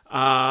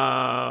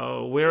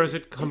 Where does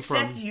it come from?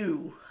 Except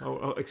you.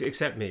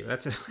 Except me.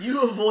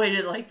 You avoid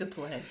it like the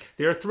plague.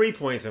 There are 3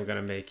 points I'm going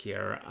to make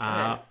here.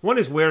 One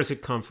is, where does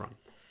it come from?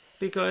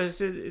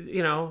 Because,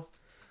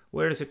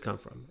 where does it come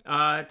from?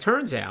 It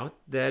turns out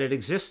that it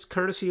exists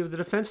courtesy of the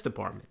Defense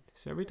Department.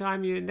 So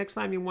next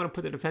time you want to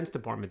put the Defense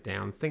Department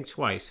down, think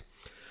twice.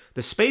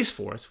 The Space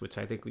Force, which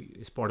I think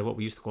is part of what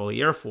we used to call the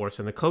Air Force,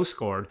 and the Coast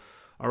Guard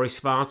are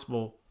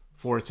responsible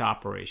for its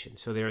operation.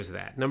 So there's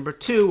that. Number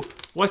 2,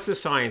 what's the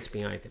science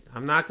behind it?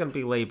 I'm not going to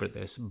belabor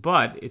this,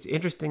 but it's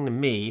interesting to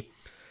me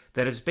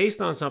that it's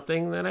based on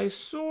something that I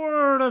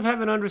sort of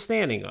have an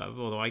understanding of,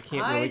 although I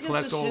can't really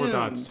collect all the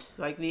dots.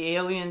 Like the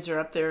aliens are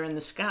up there in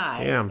the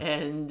sky,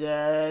 and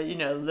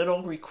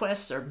little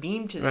requests are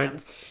beamed to them,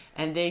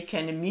 and they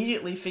can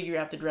immediately figure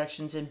out the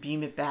directions and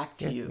beam it back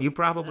to you. You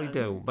probably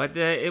do, but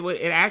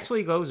it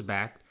actually goes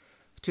back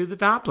to the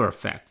Doppler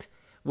effect,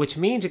 which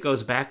means it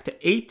goes back to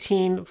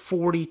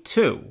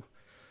 1842,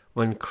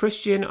 when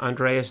Christian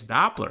Andreas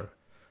Doppler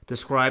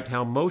described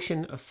how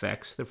motion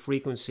affects the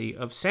frequency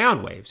of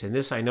sound waves. And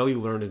this I know you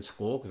learned in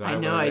school, because I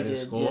learned it in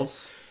school.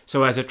 Yes.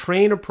 So as a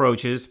train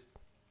approaches,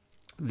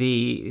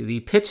 the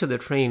pitch of the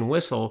train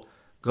whistle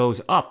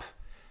goes up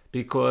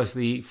because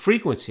the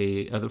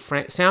frequency of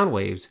the sound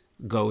waves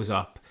goes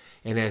up.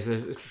 And as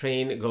the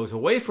train goes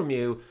away from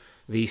you,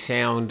 the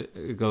sound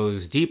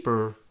goes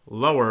deeper,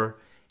 lower,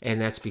 and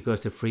that's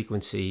because the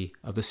frequency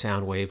of the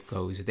sound wave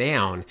goes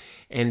down.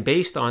 And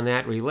based on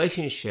that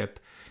relationship,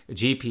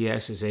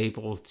 GPS is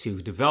able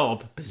to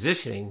develop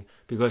positioning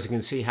because it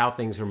can see how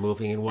things are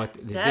moving and what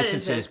the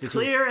distance is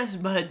between. That is as clear as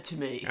mud to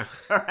me.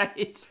 All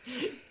right.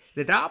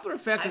 The Doppler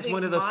effect is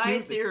one of the few. My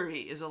theory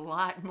is a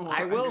lot more.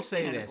 I will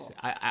say this: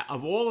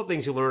 of all the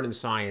things you learn in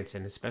science,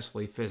 and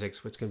especially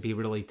physics, which can be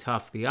really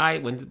tough,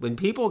 when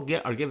people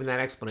are given that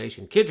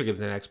explanation, kids are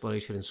given that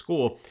explanation in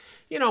school.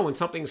 When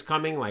something's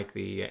coming, like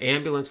the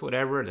ambulance,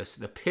 whatever,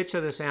 the pitch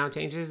of the sound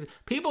changes.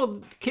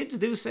 Kids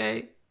do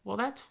say, "Well,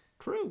 that's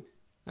true.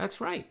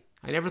 That's right.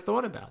 I never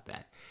thought about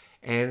that,"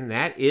 and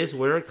that is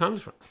where it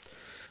comes from.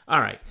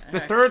 All right. The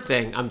third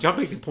thing, I'm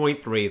jumping to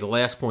point 3, the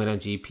last point on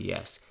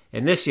GPS.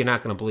 And this you're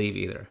not going to believe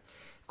either.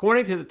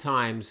 According to the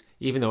Times,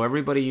 even though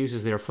everybody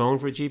uses their phone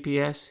for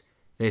GPS,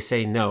 they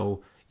say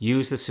no,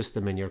 use the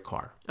system in your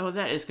car. Oh,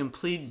 that is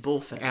complete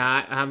bullshit.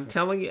 I'm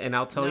telling you, and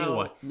I'll tell you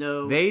what.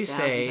 No, they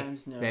say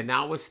no. that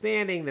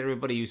notwithstanding that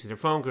everybody uses their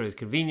phone because it's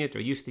convenient,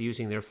 they're used to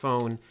using their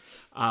phone,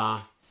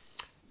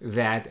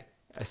 that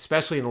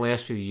especially in the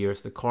last few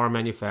years, the car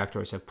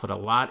manufacturers have put a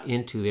lot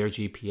into their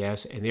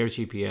GPS, and their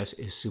GPS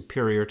is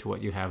superior to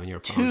what you have in your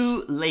phone.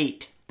 Too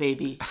late,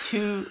 baby.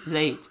 Too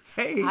late.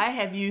 Hey. I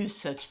have used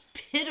such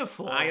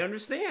pitiful. I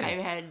understand.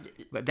 I've had.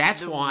 But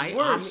that's why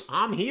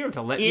I'm here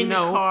to let you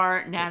know.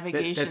 In-car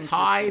navigation the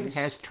tide systems.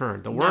 has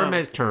turned. The worm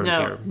has turned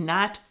here. No,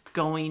 not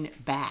going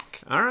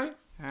back. All right.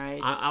 All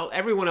right.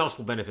 Everyone else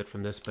will benefit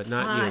from this, but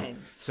not you.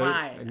 So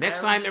fine. Next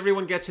time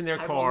everyone gets in their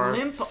car, I will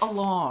limp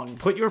along.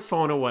 Put your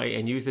phone away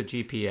and use the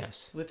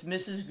GPS. With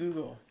Mrs.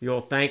 Google. You'll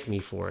thank me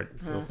for it.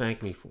 You'll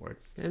thank me for it.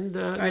 And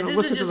all right, this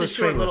listen is just to a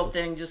short little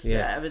listens. thing.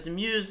 I was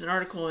amused. An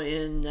article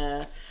in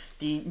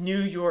the New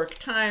York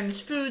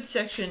Times food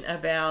section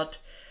about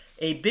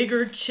a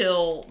bigger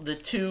chill, the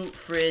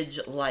two-fridge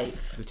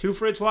life. The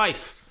two-fridge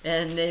life.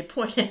 And they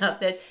point out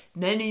that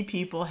many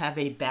people have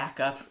a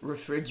backup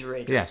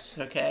refrigerator. Yes.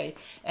 Okay?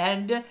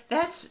 And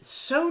that's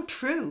so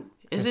true,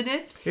 isn't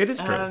it? It is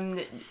true.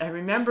 I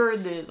remember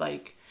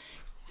the,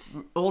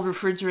 old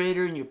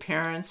refrigerator in your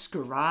parents'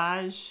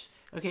 garage.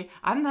 Okay?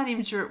 I'm not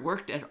even sure it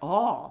worked at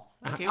all.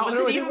 Okay? Was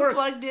it even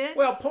plugged in?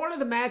 Well, part of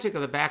the magic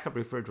of the backup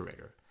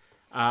refrigerator,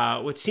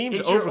 which seems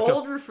it's overkill. Your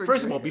old refrigerator.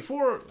 First of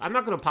all, I'm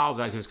not going to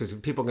apologize for this because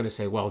people are going to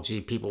say, well,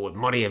 gee, people with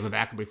money have a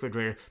backup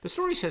refrigerator. The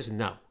story says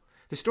no.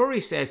 The story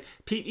says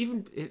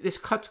even this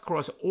cuts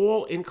across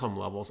all income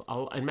levels.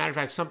 As a matter of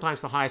fact, sometimes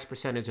the highest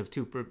percentage of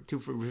two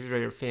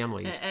refrigerator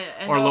families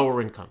are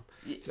lower income.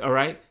 All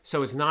right?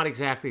 So it's not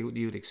exactly what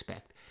you'd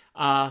expect.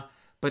 But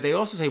they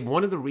also say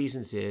one of the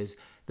reasons is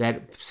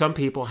that some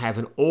people have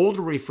an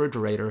older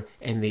refrigerator,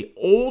 and the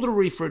older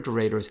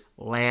refrigerators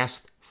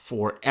last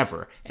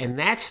forever. And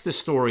that's the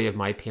story of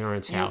my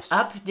parents' house.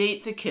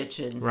 Update the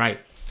kitchen. Right.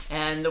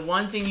 And the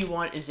one thing you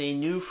want is a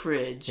new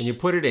fridge. And you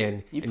put it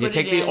in, and you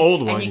take the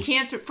old one. And you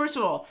can't, first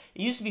of all,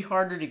 it used to be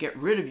harder to get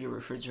rid of your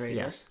refrigerator.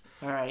 Yes.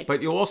 All right.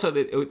 But you also,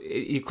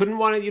 you didn't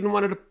want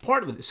to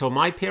part with it. So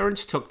my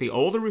parents took the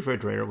older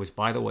refrigerator, which,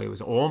 by the way, was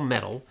all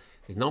metal.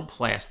 There's no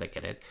plastic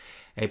in it.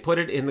 They put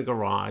it in the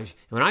garage.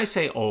 And when I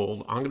say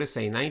old, I'm going to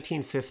say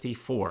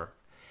 1954.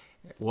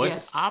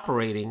 Was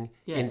operating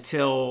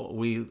until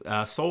we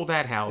sold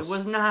that house. It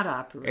was not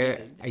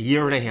operating. A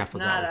year and a half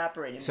ago. Not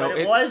operating, so but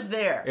it was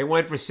there. It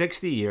went for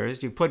 60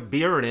 years. You put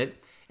beer in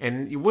it,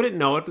 And you wouldn't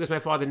know it because my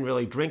father didn't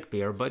really drink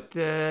beer, but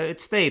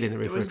it stayed in the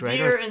refrigerator.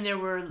 There was beer and there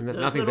were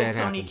those little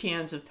pony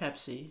cans of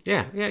Pepsi.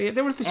 Yeah.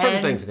 There were certain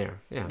things in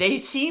there. Yeah. They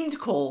seemed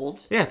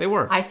cold. Yeah, they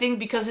were. I think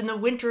because in the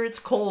winter it's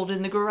cold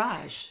in the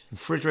garage. The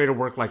refrigerator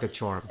worked like a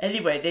charm.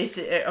 Anyway, they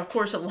say, of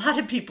course, a lot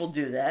of people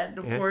do that.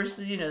 Of course,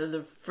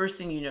 the first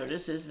thing you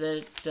notice is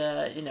that,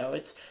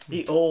 it's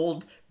the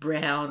old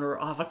brown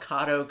or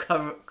avocado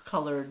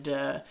colored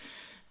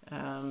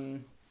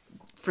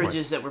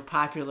fridges that were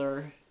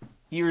popular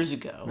years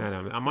ago.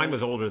 No, mine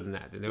was older than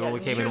that. They only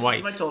came in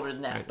white. Much older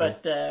than that.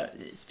 Right, but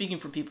speaking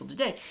for people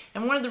today,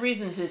 and one of the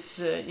reasons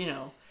it's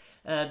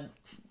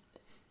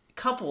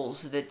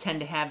couples that tend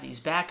to have these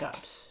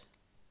backups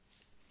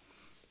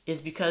is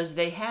because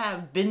they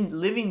have been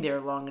living there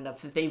long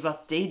enough that they've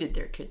updated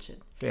their kitchen.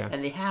 Yeah.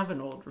 And they have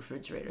an old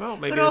refrigerator. Well,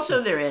 maybe but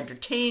also they're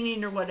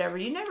entertaining or whatever.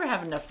 You never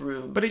have enough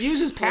room. But it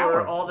uses power.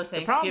 For all the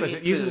Thanksgiving problem is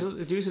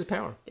it uses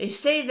power. They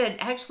say that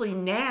actually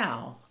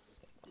now,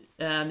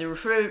 the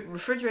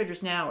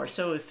refrigerators now are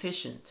so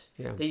efficient.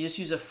 Yeah. They just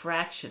use a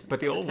fraction. But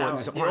the old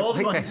ones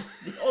aren't like that.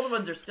 The old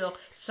ones are still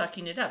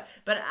sucking it up.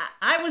 But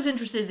I was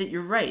interested that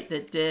you're right,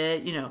 that,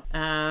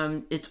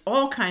 it's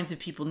all kinds of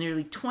people.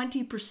 Nearly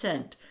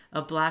 20%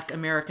 of Black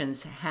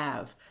Americans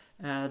have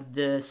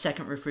the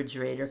second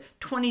refrigerator,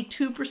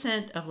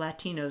 22% of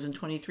Latinos, and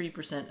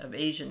 23% of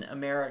Asian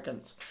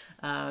Americans.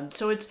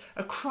 So it's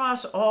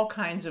across all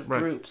kinds of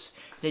groups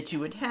that you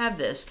would have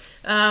this.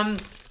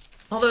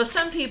 Although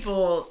some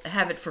people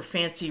have it for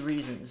fancy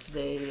reasons.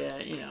 They,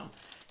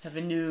 have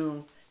a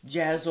new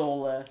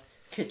Jazzola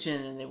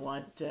kitchen and they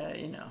want,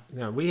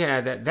 No, we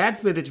had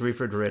that vintage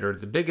refrigerator.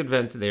 The big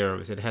event there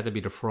was it had to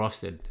be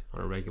defrosted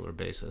on a regular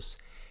basis.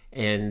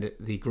 And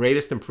the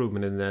greatest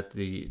improvement in that,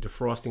 the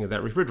defrosting of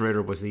that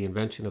refrigerator, was the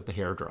invention of the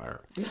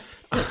hairdryer.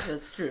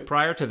 That's true.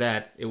 Prior to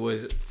that,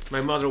 my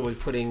mother was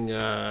putting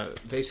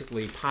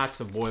basically pots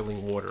of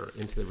boiling water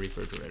into the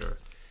refrigerator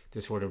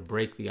to sort of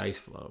break the ice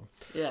flow.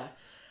 Yeah.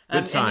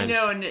 Good times.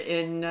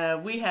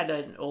 And we had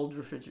an old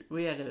refrigerator.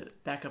 We had a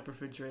backup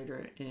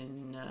refrigerator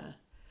in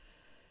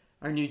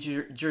our New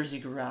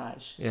Jersey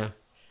garage. Yeah.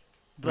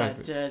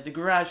 But the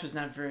garage was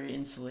not very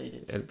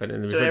insulated. But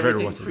in the so refrigerator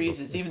everything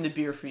freezes. Even the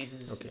beer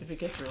freezes if it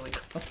gets really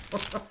cold.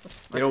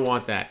 You don't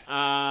want that.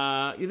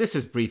 This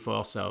is brief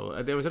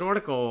also. There was an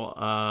article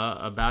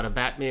about a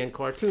Batman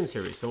cartoon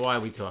series. So why are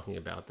we talking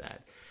about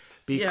that?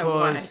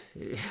 Because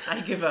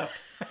I give up.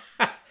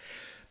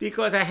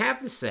 Because I have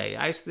to say,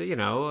 I used to,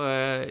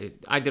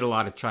 I did a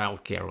lot of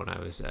childcare when I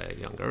was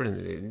younger,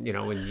 and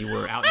when you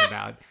were out and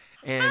about.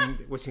 And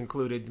which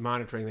included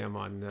monitoring them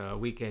on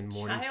weekend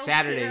morning,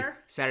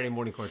 Saturday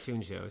morning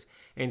cartoon shows.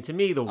 And to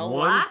me, moving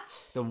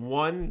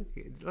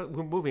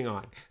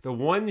on, the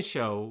one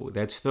show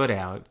that stood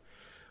out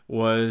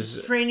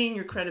was training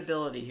your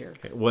credibility here.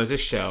 It was a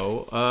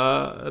show,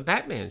 a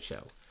Batman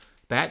show,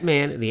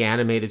 Batman the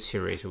Animated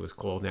Series. It was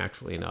called,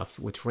 naturally enough,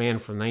 which ran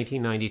from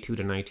 1992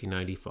 to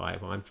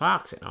 1995 on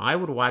Fox. And I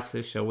would watch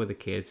this show with the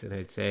kids, and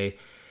I'd say,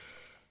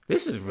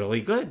 "This is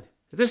really good.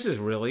 This is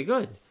really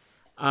good."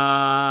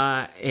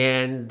 Why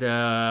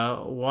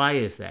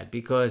is that?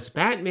 Because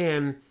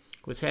Batman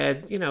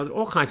had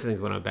all kinds of things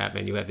going on with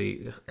Batman. You had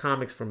the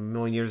comics from a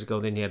million years ago,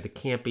 then you had the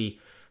campy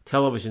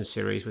television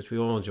series, which we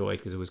all enjoyed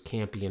because it was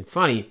campy and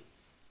funny.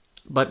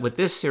 But what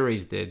this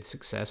series did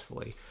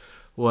successfully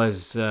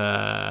was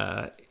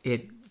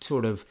it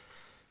sort of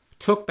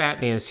took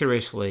Batman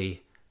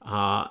seriously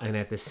and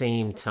at the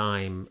same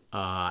time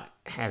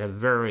had a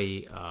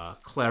very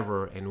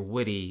clever and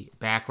witty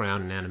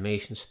background and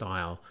animation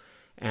style,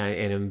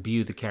 and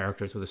imbue the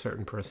characters with a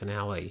certain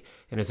personality.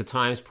 And as the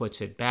Times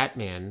puts it,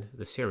 Batman,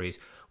 the series,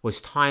 was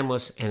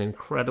timeless and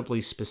incredibly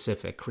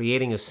specific,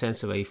 creating a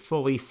sense of a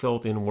fully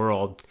filled-in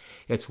world.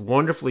 It's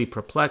wonderfully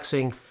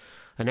perplexing,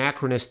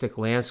 anachronistic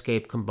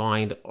landscape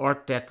combined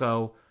Art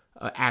Deco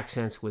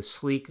accents with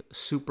sleek,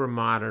 super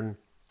modern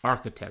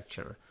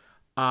architecture.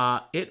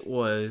 It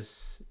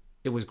was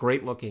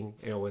great looking.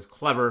 It was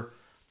clever,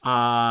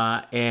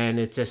 and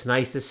it's just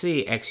nice to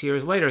see X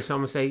years later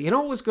someone say, "You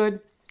know what was good?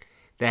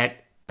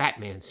 That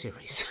Batman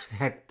series,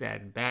 Batman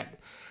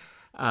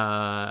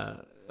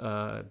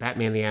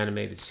the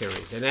Animated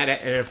Series," and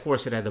of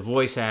course it had the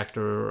voice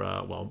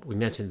actor. We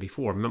mentioned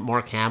before,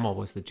 Mark Hamill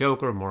was the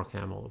Joker. Mark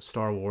Hamill of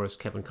Star Wars.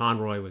 Kevin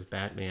Conroy was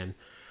Batman.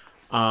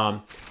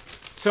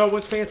 So it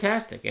was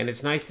fantastic, and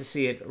it's nice to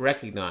see it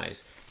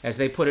recognized. As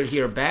they put it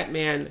here,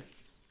 Batman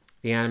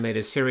the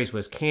Animated Series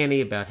was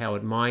canny about how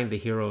it mined the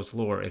hero's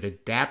lore. It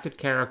adapted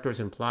characters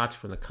and plots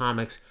from the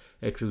comics.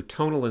 It drew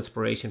tonal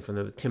inspiration from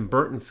the Tim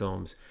Burton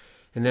films,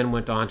 and then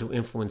went on to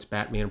influence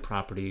Batman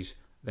properties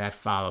that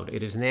followed.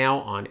 It is now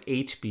on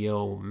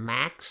HBO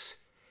Max.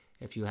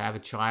 If you have a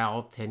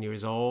child 10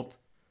 years old,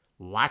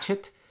 watch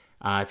it.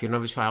 If you don't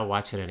have a child,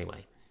 watch it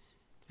anyway.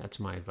 That's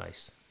my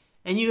advice.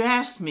 And you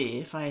asked me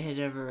if I had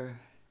ever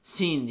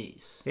seen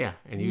these. Yeah,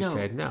 and you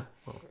said no.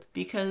 Well,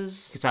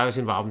 because I was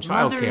involved in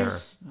childcare.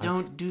 Mothers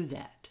don't do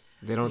that.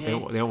 They don't.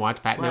 Okay? They don't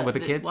watch Batman with the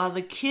kids. While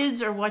the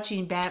kids are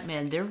watching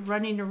Batman, they're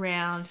running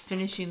around,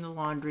 finishing the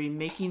laundry,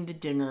 making the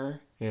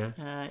dinner.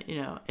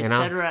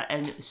 etc.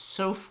 and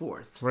so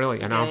forth. Really,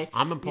 and okay?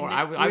 I'm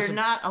important. We're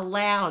not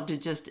allowed to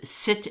just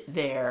sit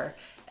there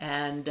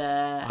and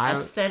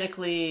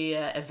aesthetically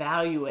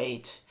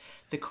evaluate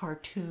the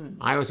cartoons.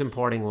 I was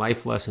imparting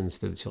life lessons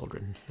to the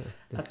children.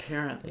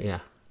 Apparently. Yeah.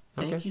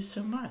 Okay. Thank you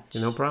so much.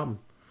 No problem.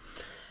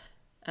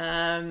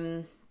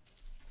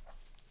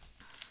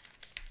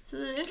 So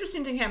the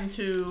interesting thing happened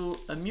to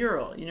a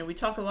mural. We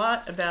talk a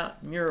lot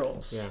about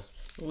murals. Yeah.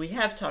 We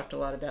have talked a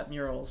lot about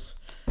murals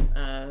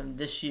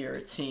this year,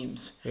 it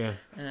seems. Yeah.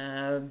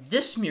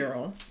 This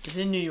mural is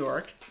in New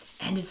York,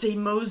 and it's a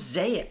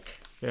mosaic.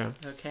 Yeah.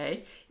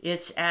 Okay.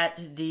 It's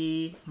at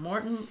the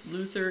Martin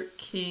Luther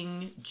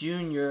King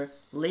Jr.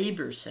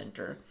 Labor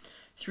Center,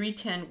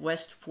 310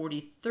 West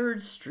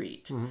 43rd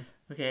Street. Mm-hmm.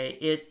 Okay.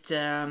 It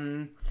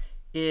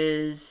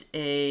is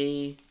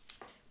a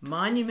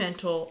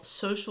monumental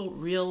social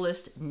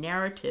realist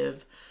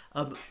narrative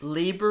of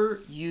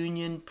labor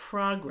union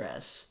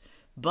progress,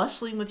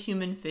 bustling with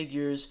human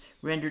figures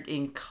rendered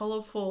in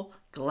colorful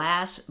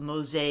glass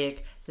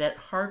mosaic that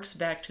harks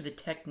back to the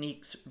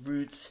technique's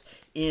roots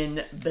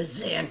in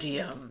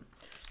Byzantium.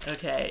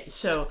 Okay,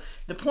 so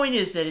the point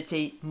is that it's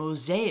a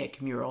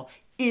mosaic mural.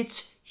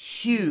 It's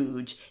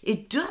huge.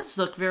 It does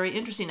look very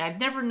interesting. I've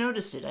never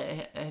noticed it.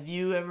 Have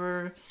you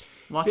ever...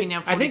 Walking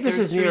down 43rd I think this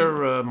is Street?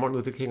 near Martin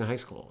Luther King High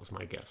School, is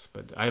my guess.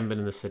 But I haven't been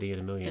in the city in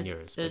a million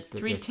years. It's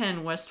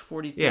 310 West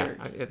 43rd. Yeah,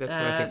 that's what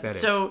I think that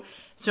is.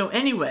 So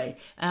anyway,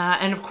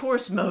 and of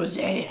course,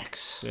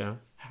 mosaics. Yeah.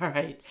 All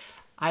right.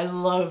 I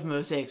love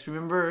mosaics.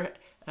 Remember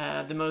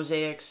the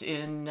mosaics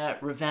in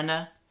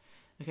Ravenna?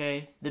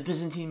 Okay, the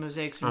Byzantine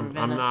mosaics in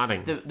Ravenna. I'm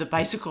nodding. The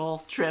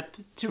bicycle trip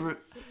to...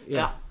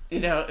 Yeah.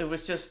 It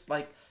was just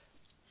like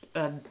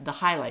the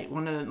highlight.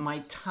 One of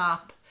my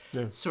top...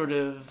 sort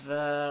of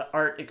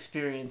art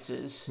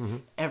experiences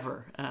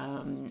ever.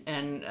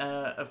 And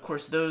of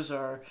course, those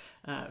are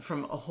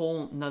from a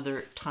whole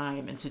nother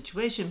time and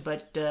situation.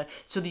 But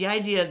so the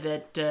idea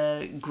that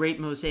great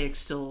mosaics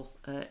still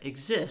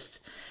exist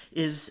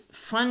is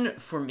fun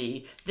for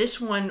me. This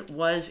one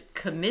was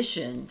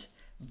commissioned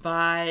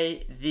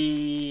by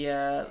the,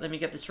 let me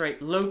get this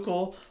right,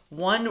 Local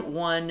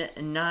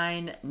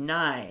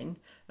 1199.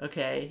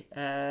 Okay,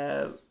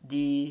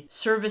 the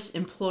Service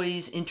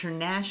Employees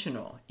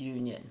International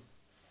Union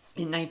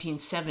in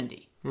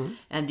 1970. Mm-hmm.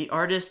 And the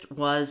artist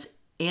was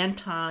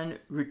Anton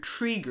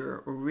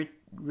Retriger, or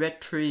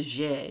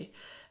Retriger.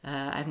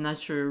 I'm not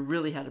sure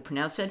really how to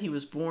pronounce that. He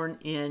was born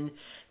in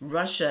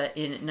Russia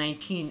in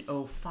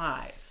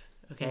 1905.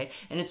 Okay,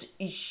 and it's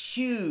a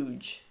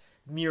huge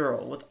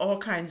mural with all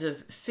kinds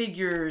of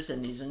figures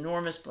and these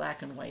enormous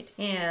black and white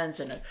hands,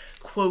 and a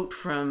quote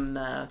from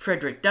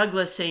Frederick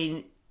Douglass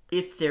saying,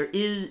 If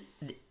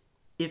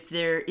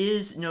there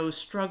is no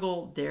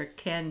struggle, there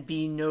can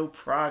be no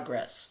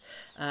progress.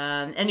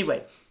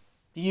 Anyway,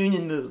 the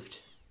union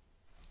moved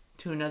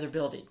to another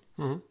building.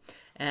 Mm-hmm.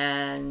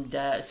 And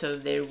so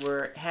they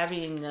were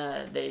having,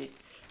 they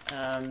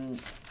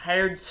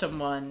hired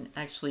someone,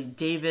 actually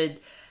David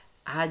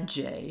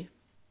Adjaye,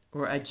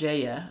 or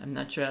Adjaya, I'm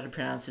not sure how to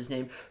pronounce his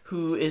name,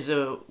 who is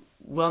a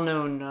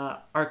well-known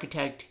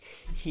architect.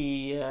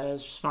 He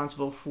is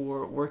responsible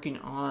for working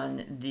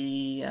on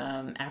the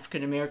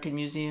African American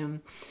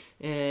Museum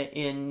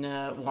in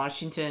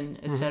Washington,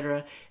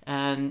 etc.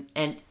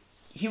 And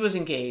he was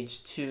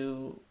engaged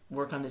to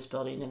work on this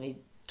building, and they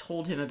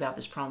told him about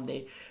this problem.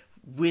 They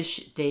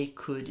wish they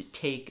could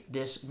take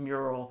this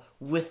mural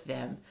with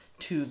them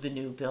to the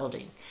new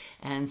building.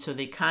 And so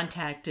they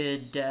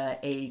contacted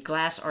a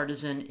glass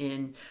artisan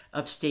in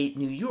upstate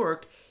New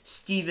York,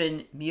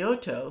 Stephen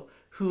Mioto,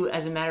 who,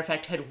 as a matter of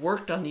fact, had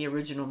worked on the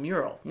original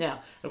mural.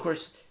 Now, of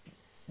course,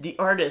 the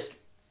artist,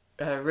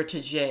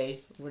 Retriger,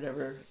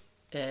 whatever,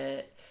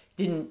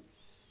 didn't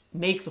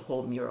make the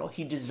whole mural.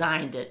 He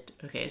designed it.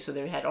 Okay, so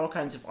they had all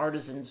kinds of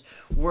artisans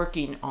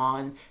working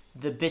on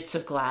the bits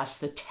of glass,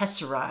 the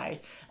tesserae,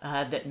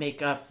 that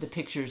make up the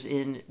pictures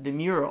in the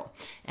mural.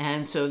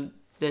 And so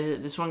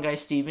this one guy,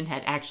 Stephen,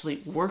 had actually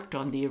worked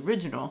on the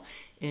original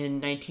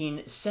in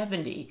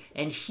 1970,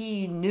 and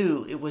he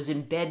knew it was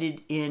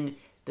embedded in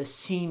the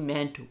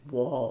cement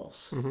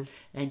walls, mm-hmm.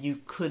 and you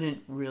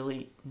couldn't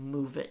really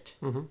move it.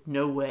 Mm-hmm.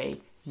 No way,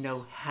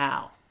 no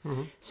how.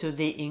 Mm-hmm. So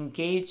they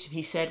engaged.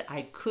 He said,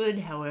 I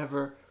could,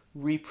 however,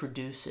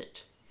 reproduce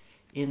it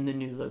in the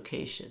new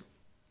location.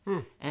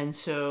 And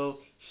so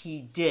he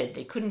did.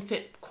 They couldn't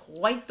fit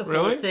quite the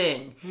whole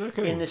thing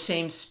in the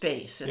same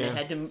space, and they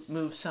had to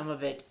move some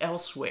of it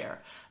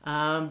elsewhere.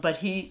 But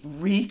he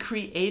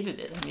recreated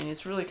it. I mean,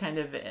 it's really kind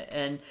of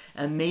an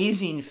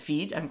amazing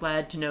feat. I'm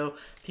glad to know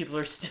people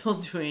are still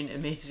doing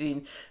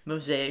amazing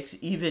mosaics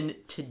even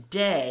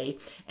today.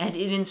 And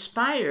it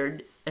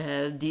inspired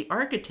the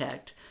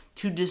architect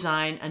to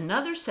design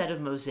another set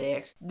of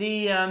mosaics.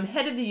 The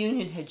head of the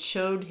union had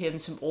showed him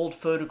some old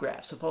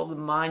photographs of all the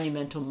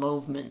monumental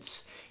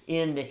movements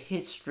in the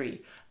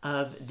history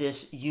of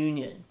this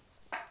union,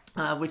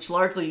 which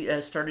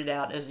largely started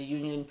out as a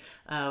union.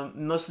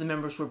 Most of the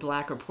members were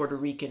black or Puerto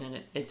Rican,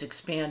 and it's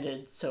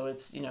expanded, so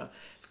it's,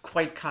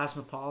 quite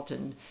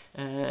cosmopolitan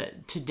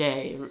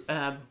today,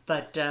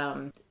 but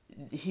the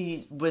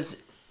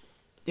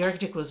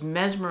architect was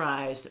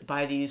mesmerized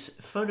by these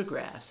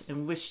photographs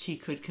and wished he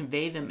could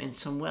convey them in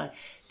some way.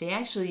 They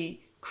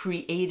actually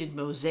created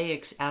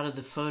mosaics out of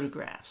the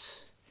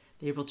photographs.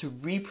 They were able to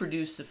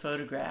reproduce the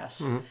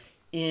photographs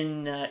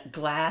in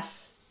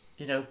glass,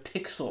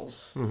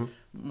 pixels,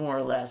 more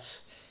or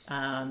less,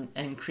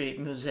 and create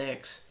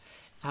mosaics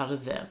out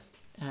of them.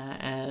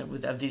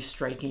 Of these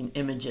striking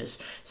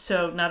images.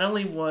 So not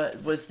only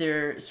was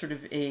there sort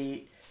of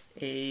a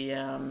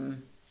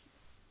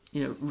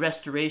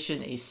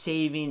restoration, a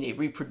saving, a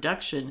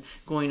reproduction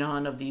going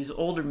on of these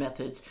older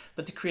methods,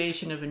 but the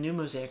creation of a new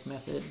mosaic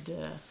method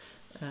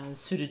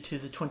suited to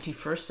the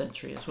 21st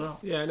century as well.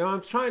 Yeah, no,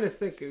 I'm trying to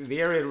think. The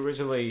area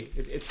originally,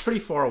 it's pretty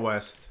far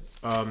west.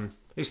 I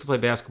used to play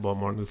basketball at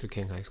Martin Luther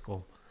King High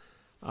School,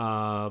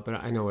 but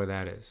I know where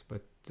that is.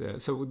 But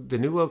so the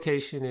new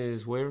location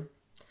is where?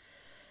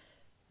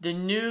 The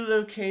new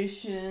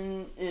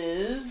location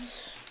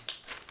is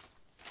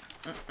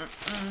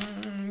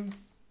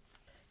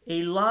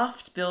a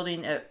loft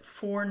building at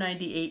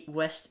 498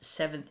 West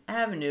 7th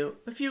Avenue,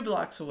 a few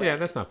blocks away. Yeah,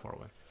 that's not far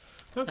away.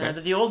 Okay.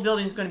 The old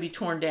building is going to be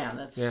torn down.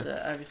 That's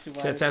obviously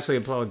why. So it's actually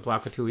a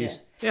block or two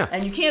east. Yeah.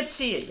 And you can't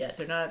see it yet.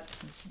 They're not,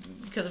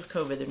 because of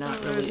COVID, they're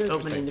not really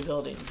opening the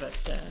building.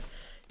 But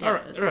all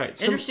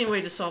right. Interesting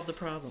way to solve the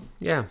problem.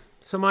 Yeah.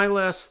 So my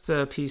last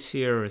piece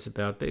here is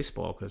about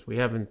baseball, because we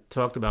haven't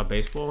talked about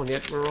baseball, and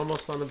yet we're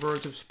almost on the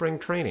verge of spring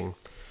training.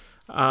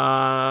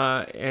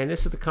 And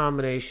this is the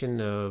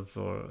combination of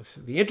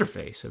the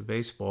interface of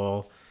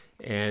baseball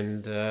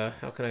and,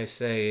 how can I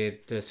say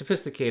it,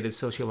 sophisticated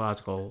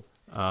sociological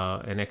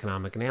and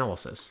economic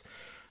analysis.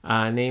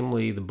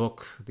 Namely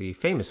the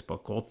famous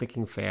book called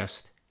Thinking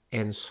Fast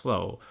and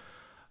Slow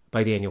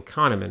by Daniel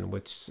Kahneman,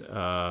 which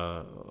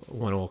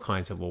won all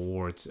kinds of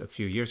awards a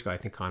few years ago. I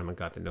think Kahneman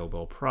got the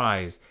Nobel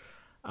Prize.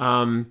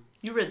 You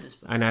read this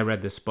book? And I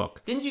read this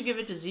book. Didn't you give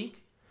it to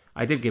Zeke?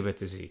 I did give it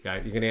to Zeke.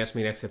 You're going to ask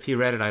me next if he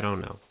read it. I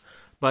don't know.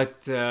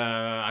 But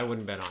I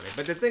wouldn't bet on it.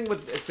 But the thing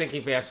with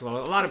Thinking Fast and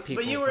Slow, a lot of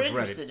people But you were have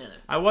read interested in it.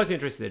 I was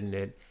interested in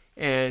it.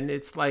 And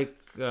it's like,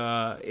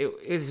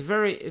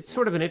 it's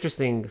sort of an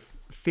interesting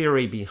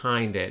theory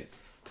behind it.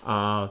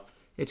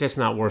 It's just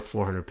not worth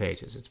 400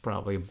 pages. It's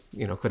probably,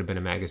 could have been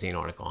a magazine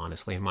article,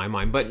 honestly, in my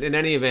mind. But in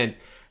any event,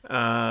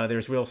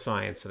 there's real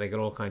science, so they got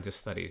all kinds of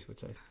studies,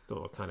 which I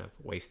thought were kind of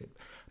wasted.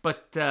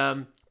 But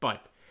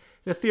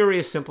the theory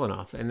is simple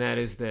enough, and that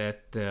is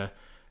that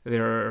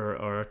there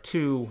are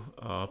two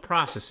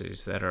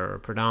processes that are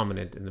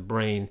predominant in the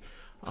brain.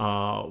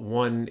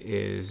 One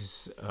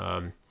is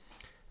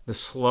the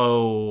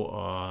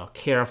slow,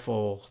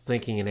 careful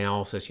thinking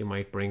analysis you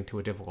might bring to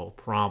a difficult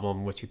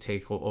problem, which you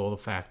take all the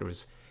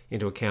factors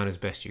into account as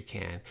best you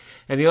can.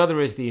 And the other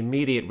is the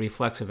immediate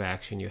reflexive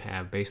action you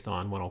have based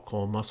on what I'll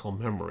call muscle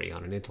memory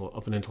of an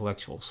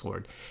intellectual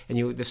sort,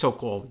 and the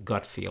so-called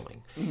gut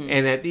feeling. Mm-hmm.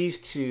 And that these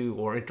two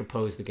are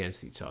interposed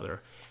against each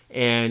other.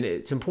 And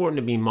it's important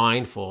to be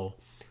mindful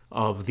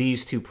of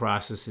these two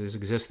processes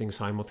existing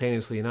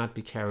simultaneously and not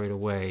be carried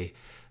away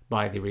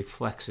by the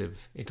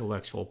reflexive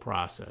intellectual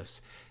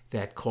process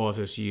that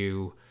causes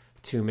you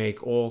to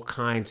make all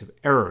kinds of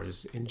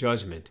errors in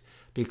judgment,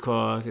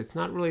 because it's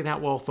not really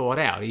that well thought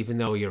out. Even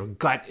though your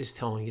gut is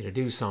telling you to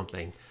do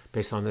something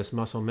based on this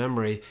muscle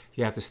memory,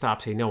 you have to stop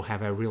and say, no,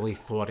 have I really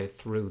thought it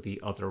through the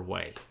other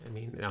way? I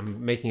mean,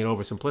 I'm making it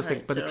oversimplistic,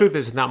 right, but the truth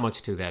is not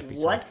much to that.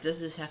 What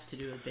does this have to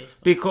do with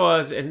baseball?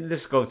 Because, and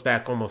this goes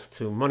back almost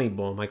to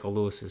Moneyball, Michael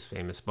Lewis's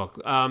famous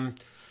book,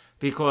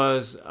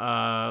 because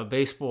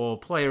baseball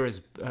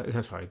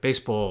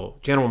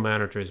general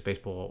managers,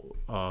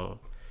 baseball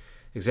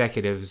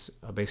executives,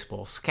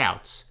 baseball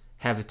scouts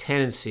have a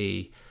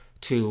tendency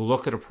to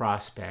look at a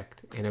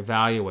prospect and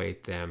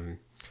evaluate them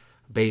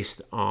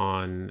based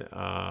on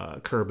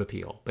curb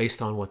appeal,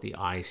 based on what the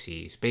eye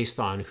sees, based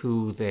on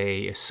who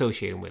they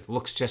associate him with.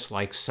 Looks just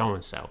like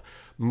so-and-so,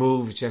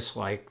 moves just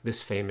like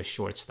this famous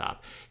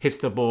shortstop, hits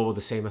the ball with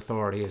the same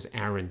authority as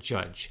Aaron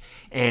Judge.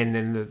 And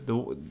then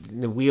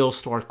the wheels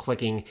start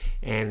clicking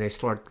and they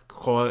start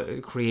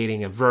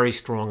creating a very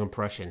strong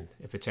impression.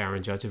 If it's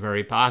Aaron Judge, a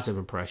very positive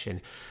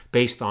impression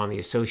based on the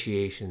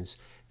associations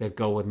that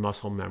go with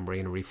muscle memory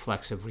and a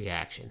reflexive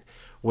reaction.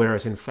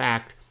 Whereas in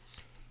fact,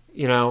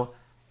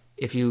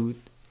 if you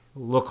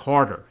look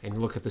harder and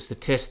look at the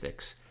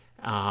statistics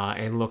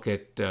and look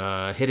at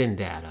hidden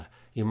data,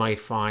 you might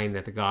find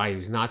that the guy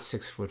who's not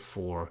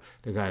 6'4",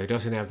 the guy who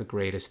doesn't have the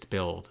greatest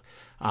build,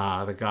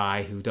 the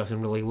guy who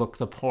doesn't really look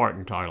the part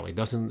entirely,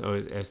 doesn't, or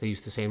as they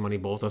used to say in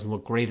Moneyball, doesn't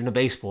look great in a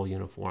baseball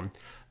uniform,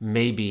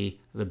 may be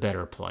the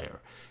better player.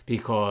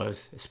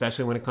 Because,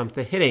 especially when it comes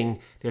to hitting,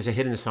 there's a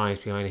hidden science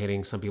behind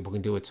hitting. Some people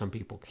can do it, some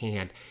people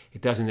can't.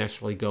 It doesn't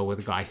necessarily go with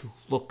a guy who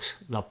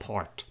looks the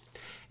part.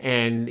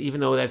 And even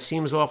though that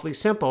seems awfully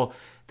simple,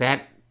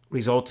 that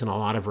results in a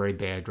lot of very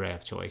bad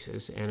draft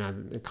choices.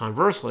 And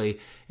conversely,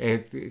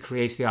 it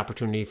creates the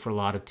opportunity for a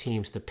lot of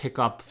teams to pick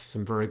up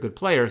some very good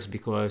players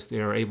because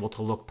they're able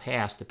to look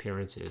past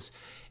appearances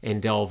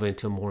and delve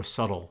into more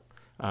subtle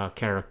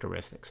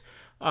characteristics.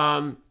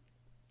 And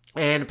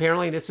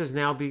apparently this is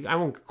now, I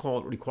won't call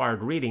it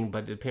required reading,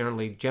 but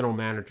apparently general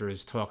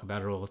managers talk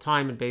about it all the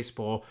time in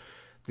baseball.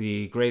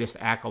 The greatest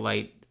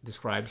acolyte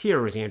described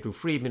here is Andrew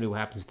Friedman, who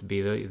happens to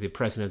be the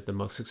president of the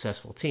most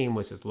successful team,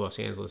 which is the Los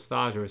Angeles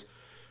Dodgers,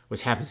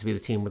 which happens to be the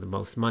team with the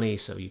most money,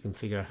 so you can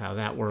figure out how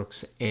that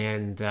works.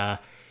 And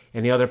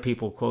the other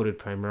people quoted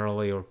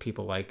primarily are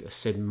people like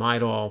Sid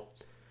Meidel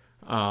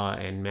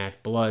and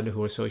Matt Blood,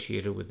 who are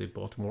associated with the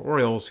Baltimore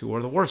Orioles, who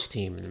are the worst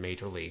team in the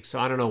major league. So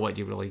I don't know what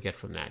you really get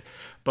from that.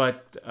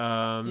 But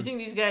do you think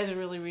these guys are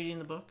really reading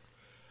the book?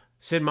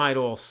 Sid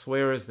Meidel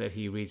swears that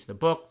he reads the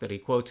book, that he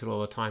quotes it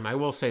all the time. I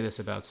will say this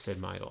about Sid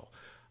Meidel.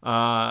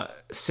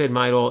 Sid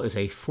Meidel is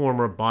a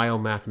former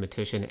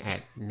biomathematician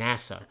at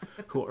NASA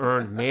who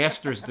earned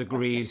master's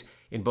degrees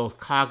in both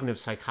cognitive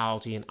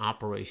psychology and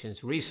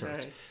operations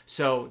research. Right.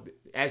 So,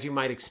 as you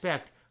might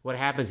expect, what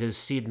happens is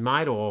Sid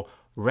Meidel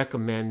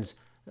recommends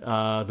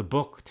the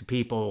book to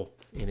people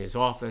in his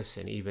office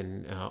and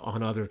even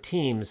on other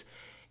teams,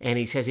 and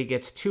he says he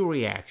gets two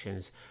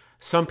reactions.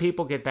 Some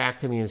people get back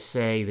to me and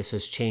say this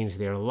has changed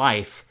their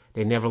life.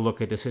 They never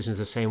look at decisions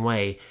the same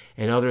way.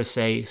 And others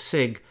say,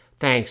 Sig,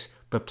 thanks,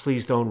 but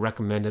please don't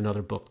recommend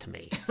another book to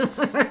me.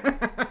 I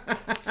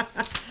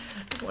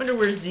wonder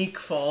where Zeke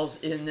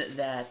falls in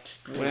that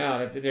group.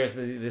 Well, there's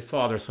the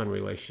father-son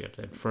relationship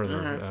that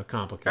further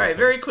complicates All right, it.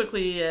 very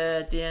quickly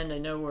at the end, I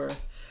know we're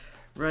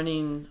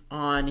running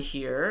on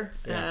here.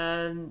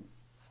 Yeah.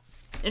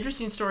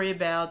 Interesting story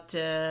about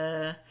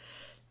the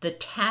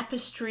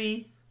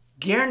tapestry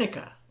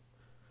Guernica.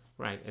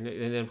 Right, and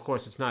then of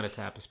course it's not a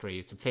tapestry;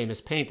 it's a famous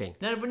painting.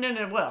 No.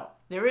 Well,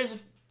 there is a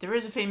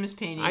famous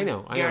painting. I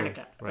know.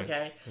 Guernica. Right.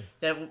 Okay,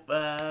 that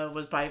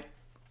was by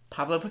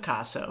Pablo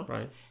Picasso.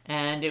 Right,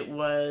 and it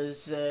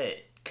was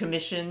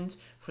commissioned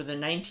for the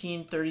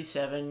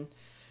 1937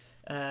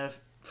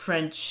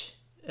 French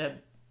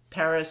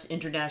Paris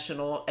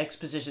International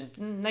Exposition,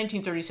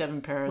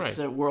 1937 Paris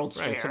World's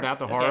Fair. It's about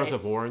the horrors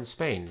of war in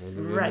Spain.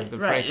 Right.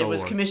 It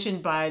was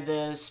commissioned by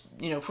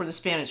for the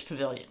Spanish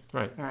Pavilion.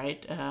 Right. All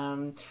right.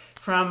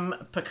 From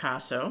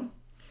Picasso,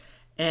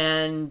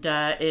 and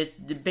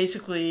it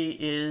basically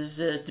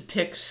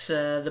depicts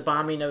the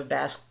bombing of a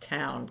Basque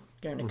town,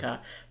 Guernica,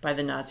 by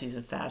the Nazis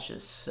and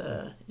fascists.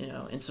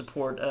 In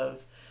support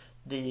of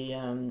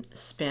the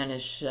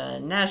Spanish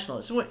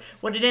nationalists.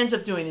 What it ends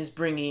up doing is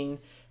bringing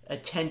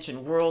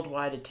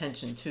worldwide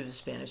attention to the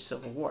Spanish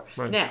Civil War.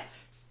 Right. Now,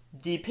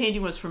 the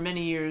painting was for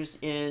many years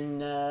in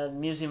the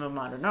Museum of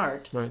Modern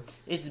Art. Right.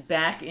 It's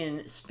back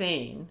in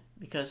Spain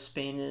because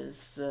Spain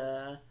is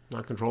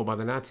not controlled by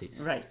the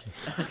Nazis. Right.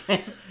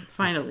 Okay.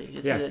 Finally,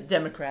 it's a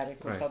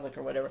democratic republic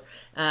or whatever.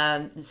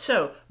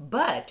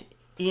 But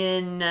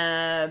in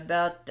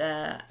about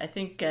I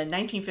think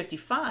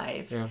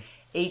 1955,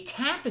 a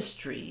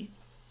tapestry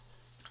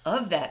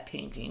of that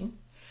painting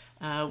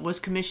was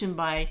commissioned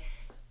by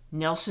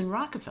Nelson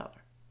Rockefeller.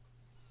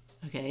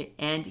 Okay,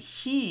 and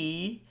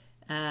he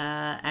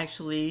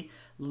actually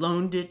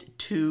loaned it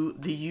to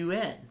the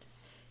UN.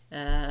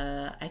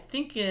 I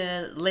think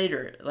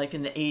later, like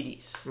in the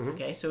 80s. Mm-hmm.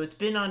 Okay, so it's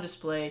been on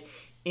display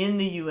in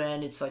the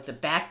UN. It's like the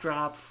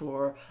backdrop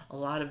for a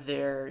lot of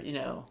their,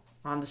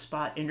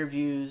 on-the-spot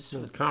interviews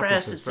with the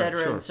press,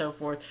 etc., and so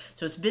forth.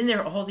 So it's been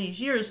there all these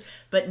years,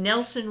 but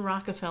Nelson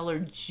Rockefeller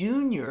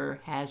Jr.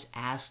 has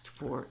asked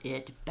for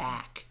it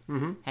back,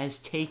 has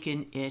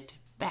taken it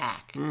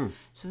back.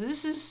 So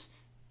this is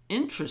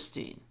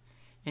interesting.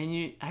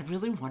 And I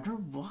really wonder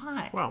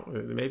why. Well,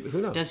 maybe,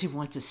 who knows? Does he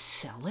want to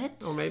sell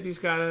it? Or maybe he's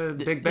got a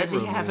big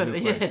bedroom.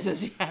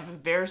 Does he have a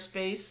bare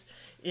space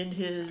in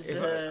his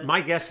my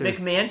guess is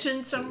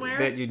McMansion somewhere?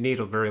 That you'd need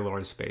a very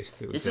large space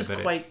to This is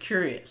quite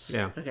curious.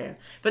 Yeah. Okay.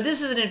 But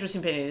this is an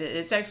interesting painting.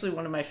 It's actually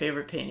one of my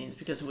favorite paintings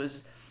because it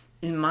was,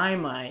 in my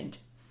mind,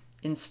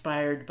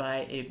 inspired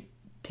by a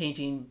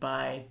painting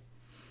by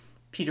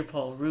Peter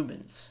Paul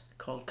Rubens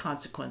called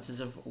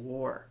Consequences of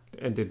War.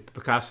 And did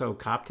Picasso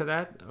cop to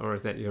that, or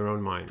is that your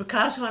own mind?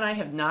 Picasso and I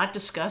have not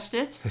discussed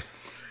it,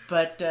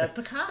 but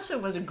Picasso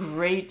was a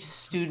great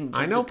student.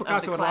 I know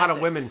Picasso had a lot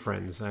of women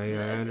friends. I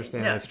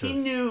understand that's true. He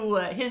knew,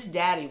 his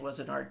daddy was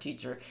an art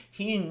teacher.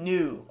 He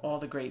knew all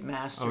the great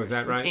masters. Oh, is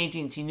that right?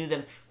 Paintings, he knew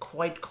them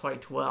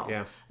quite well.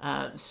 Yeah.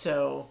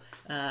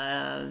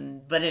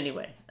 But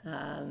anyway,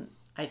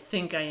 I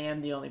think I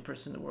am the only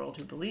person in the world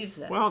who believes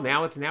that. Well,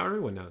 now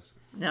everyone knows.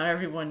 Now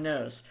everyone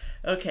knows.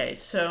 Okay,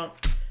 so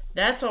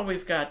that's all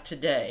we've got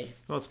today.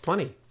 Well, it's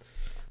plenty.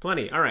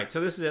 All right,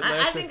 so this is it.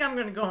 I think I'm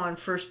going to go on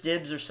First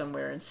Dibs or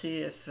somewhere and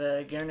see if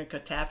Guernica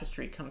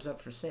Tapestry comes up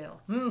for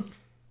sale.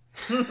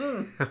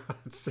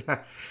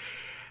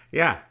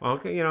 Yeah,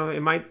 well,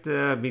 it might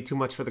be too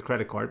much for the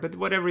credit card, but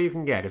whatever you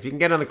can get. If you can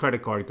get on the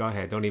credit card, go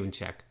ahead. Don't even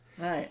check.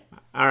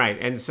 All right,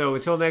 and so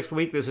until next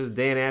week, this is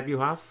Dan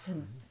Abuhoff.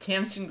 And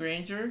Tamsin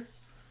Granger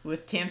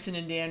with Tamsin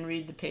and Dan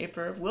Read the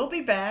Paper. We'll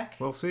be back.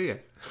 We'll see you.